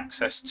immediate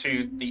access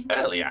to the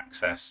early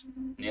access.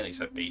 Nearly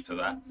said beta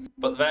there.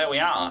 But there we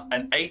are,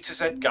 an A to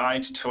Z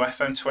guide to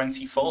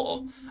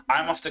FM24.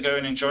 I'm off to go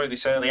and enjoy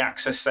this early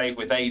access save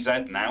with AZ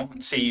now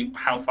and see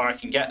how far I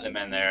can get them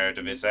in their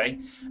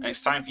Eredivisie. And it's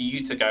time for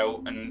you to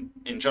go and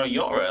enjoy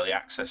your early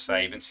access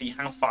save and see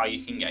how far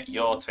you can get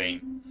your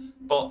team.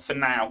 But for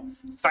now,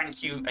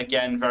 thank you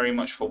again very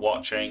much for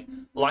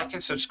watching. Like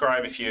and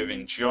subscribe if you have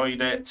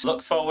enjoyed it.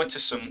 Look forward to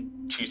some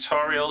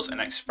tutorials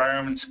and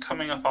experiments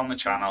coming up on the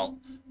channel.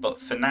 But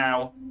for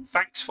now,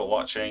 thanks for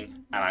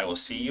watching, and I will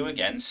see you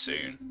again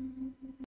soon.